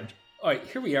I'm fine. all right,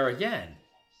 here we are again.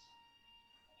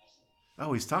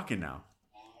 Oh, he's talking now.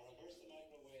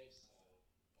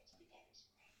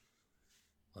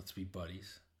 Let's be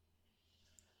buddies.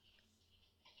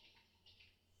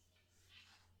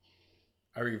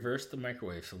 I reversed the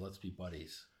microwave, so let's be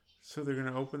buddies. So they're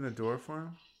gonna open the door for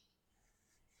him.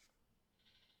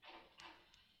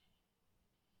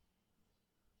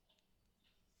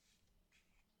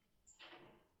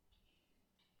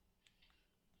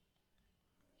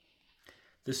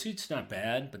 The suit's not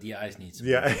bad, but the eyes need some.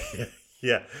 Yeah,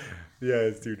 yeah.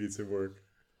 His dude needs some work.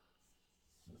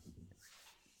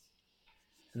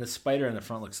 And the spider in the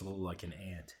front looks a little like an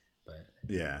ant, but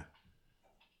Yeah.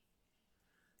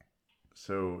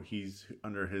 So he's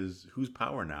under whose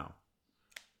power now?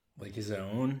 like his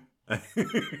own.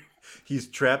 He's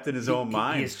trapped in his own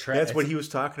mind. He is trapped. That's what he was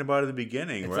talking about at the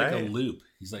beginning, It's right? like a loop.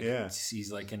 He's like, Yeah.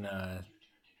 he's like in a.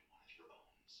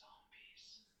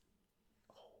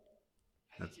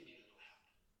 If you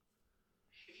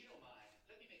don't mind,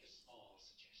 let me make a small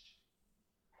suggestion.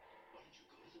 Why don't you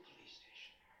go to the police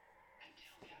station and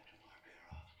tell Captain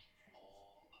Barbera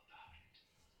all about it?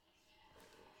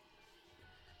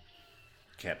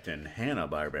 Captain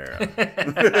Hanna-Barbera.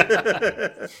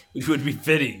 Which would be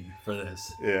fitting for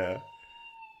this. Yeah.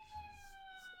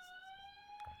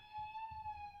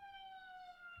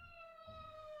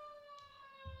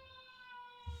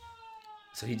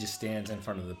 So he just stands in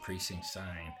front of the precinct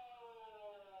sign.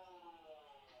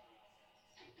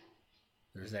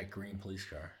 There's that green police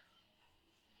car.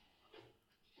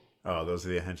 Oh, those are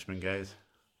the henchmen guys?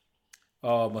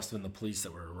 Oh, it must have been the police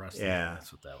that were arrested. Yeah.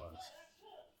 That's what that was.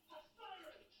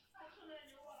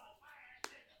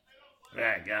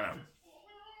 Yeah, got him.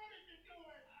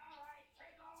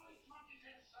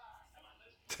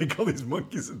 Take all these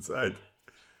monkeys inside.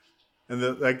 And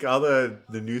all the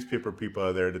newspaper people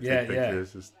are there to take Yeah, yeah.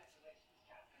 pictures. Just- Those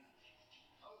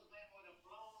men would have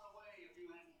blown away if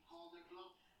you hadn't called their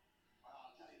bluff. Well,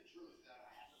 I'll tell you the truth, I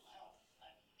had a little help.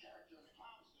 That character in the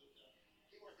clown suit,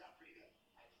 he worked out pretty good.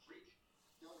 That freak,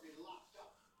 he ought to be locked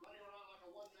up, running around like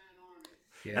a one-man army.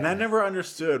 Yeah. And I never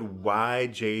understood why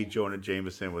J. Jonah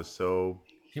Jameson was so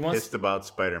He wants pissed about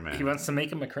Spider-Man. he wants to make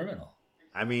him a criminal.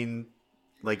 I mean,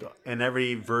 like in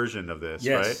every version of this,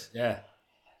 Yes. right? Yeah.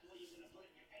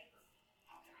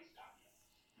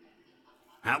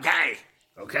 Okay.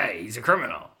 Okay, he's a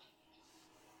criminal.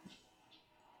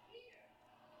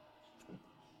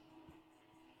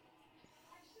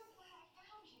 I'm so glad I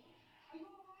found you. Are you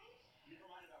all right? Never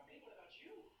mind about me, what about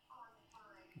you? I'm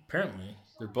fine. Apparently,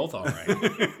 they're both all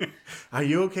right. Are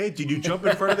you okay? Did you jump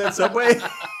in front of that subway?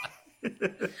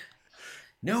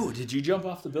 No, did you jump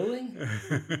off the building? Well, I'd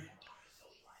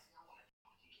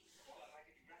like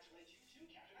to congratulate you too,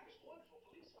 Captain. That was wonderful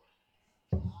police work.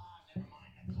 Never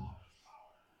mind that Carter's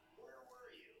power. Where were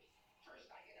you? First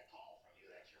I get a call from you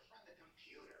that your friend the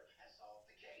computer has solved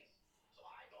the case. So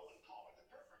I go and call in the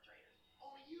perpetrators.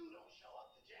 Only you don't show up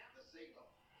to jam the signal.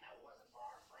 Now it wasn't for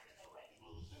our friend in the red and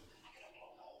blue suit. I could have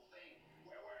blown the whole thing.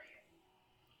 Where were you?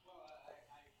 Well,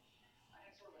 I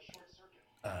had sort of a short circuit.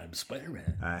 I'm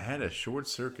Spider-Man. I had a short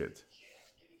circuit.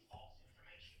 Giving false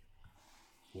information.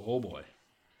 Oh boy.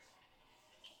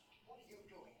 What are you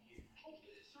doing here? Oh,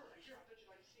 sir, here, I thought you'd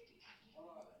like to see it.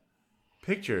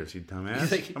 Pictures, you dumbass.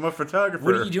 He's like, I'm a photographer.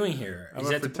 What are you doing here? I'm Is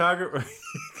a that photographer.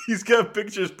 He's got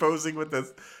pictures posing with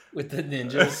this. with the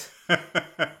ninjas? How come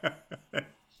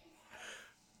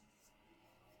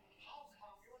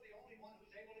you're the only one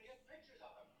who's able to get pictures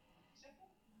of him? Simple.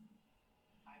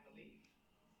 I believe.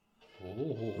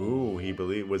 Oh, Ooh, he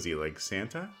believed. Was he like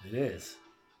Santa? it is.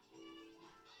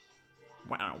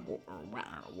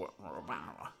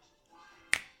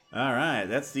 All right,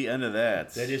 that's the end of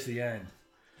that. That is the end.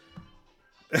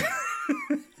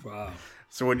 Wow.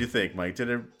 So, what do you think, Mike? Did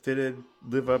it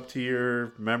live up to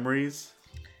your memories?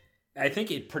 I think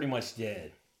it pretty much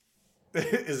did.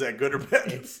 Is that good or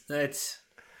bad? That's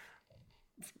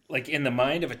like in the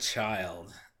mind of a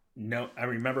child. No, I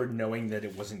remember knowing that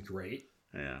it wasn't great.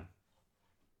 Yeah.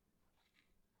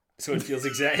 So it feels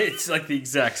it's like the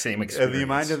exact same experience. In the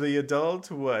mind of the adult,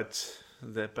 what?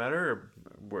 Is that better or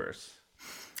worse?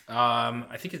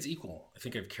 I think it's equal. I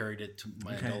think I've carried it to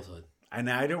my adulthood. And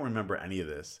I don't remember any of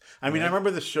this. I mean, I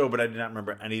remember the show, but I did not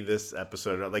remember any of this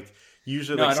episode. Like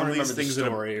usually, No, like I don't some of these remember the things,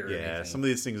 story or yeah, anything. some of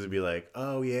these things would be like,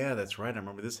 oh yeah, that's right, I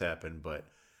remember this happened, but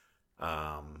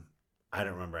I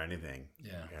don't remember anything,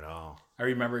 Yeah. at all. I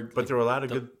remember, But there were a lot of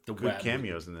the good web.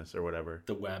 cameos in this, or whatever.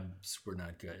 The webs were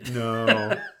not good. No,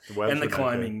 the webs And were the not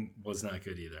climbing was not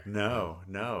good either. good.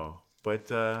 No,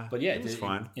 but yeah, it was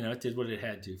fun. It did what it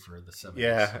had to for the 70s.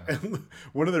 Yeah, so.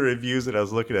 one of the reviews that I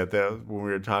was looking at that when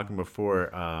we were talking before,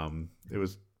 it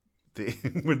was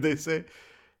what did they say?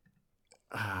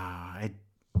 I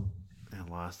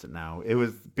lost it now. It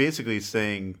was basically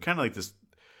saying kind of like this.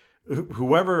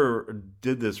 Whoever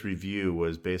did this review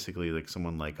was basically like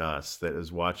someone like us that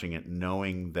is watching it,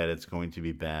 knowing that it's going to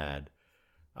be bad.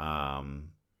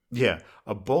 Yeah,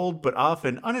 a bold but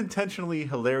often unintentionally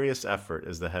hilarious effort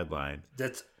is the headline.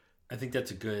 I think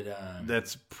that's a good.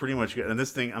 That's pretty much good. And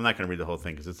this thing, I'm not going to read the whole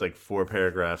thing because it's like 4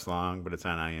 paragraphs long, but it's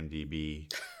on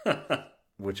IMDb,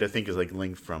 which I think is like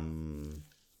linked from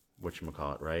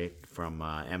whatchamacallit, right? From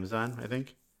Amazon, I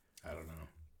think. I don't know.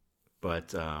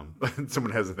 But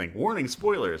someone has a thing, warning,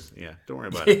 spoilers. Yeah, don't worry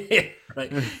about it.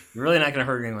 Right. You're really not going to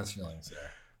hurt anyone's feelings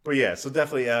there. But yeah, so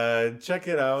definitely check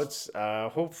it out.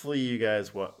 Hopefully you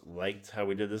guys liked how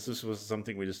we did this. This was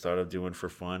something we just started doing for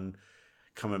fun,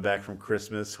 coming back from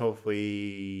Christmas.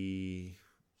 Hopefully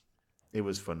it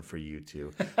was fun for you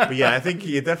too. But yeah, I think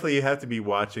you definitely have to be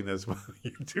watching this while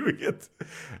you're doing it.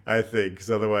 I think, because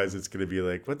otherwise it's going to be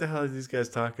like, what the hell are these guys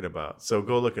talking about? So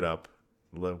go look it up,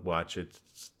 watch it.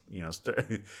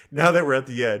 Now that we're at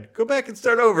the end, go back and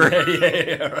start over.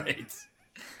 yeah, right.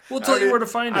 We'll tell you where to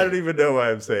find it. I don't even know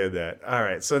why I'm saying that. All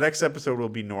right, so next episode will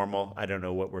be normal. I don't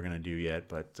know what we're going to do yet,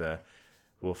 but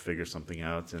we'll figure something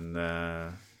out.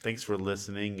 And thanks for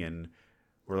listening, and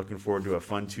we're looking forward to a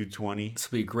fun 220. This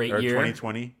will be a great or year.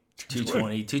 2020.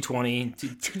 220, 220,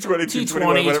 220,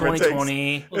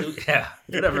 2020. Yeah,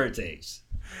 whatever it takes,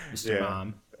 Mr.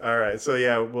 Mom. All right, so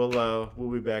yeah, we'll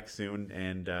be back soon.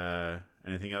 And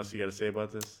anything else you got to say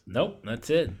about this? Nope, that's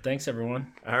it. Thanks,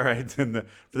 everyone. All right, and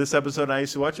for this episode, I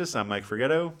Used to Watch This, I'm Mike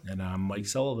Forgetto. And I'm Mike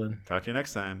Sullivan. Talk to you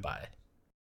next time. Bye.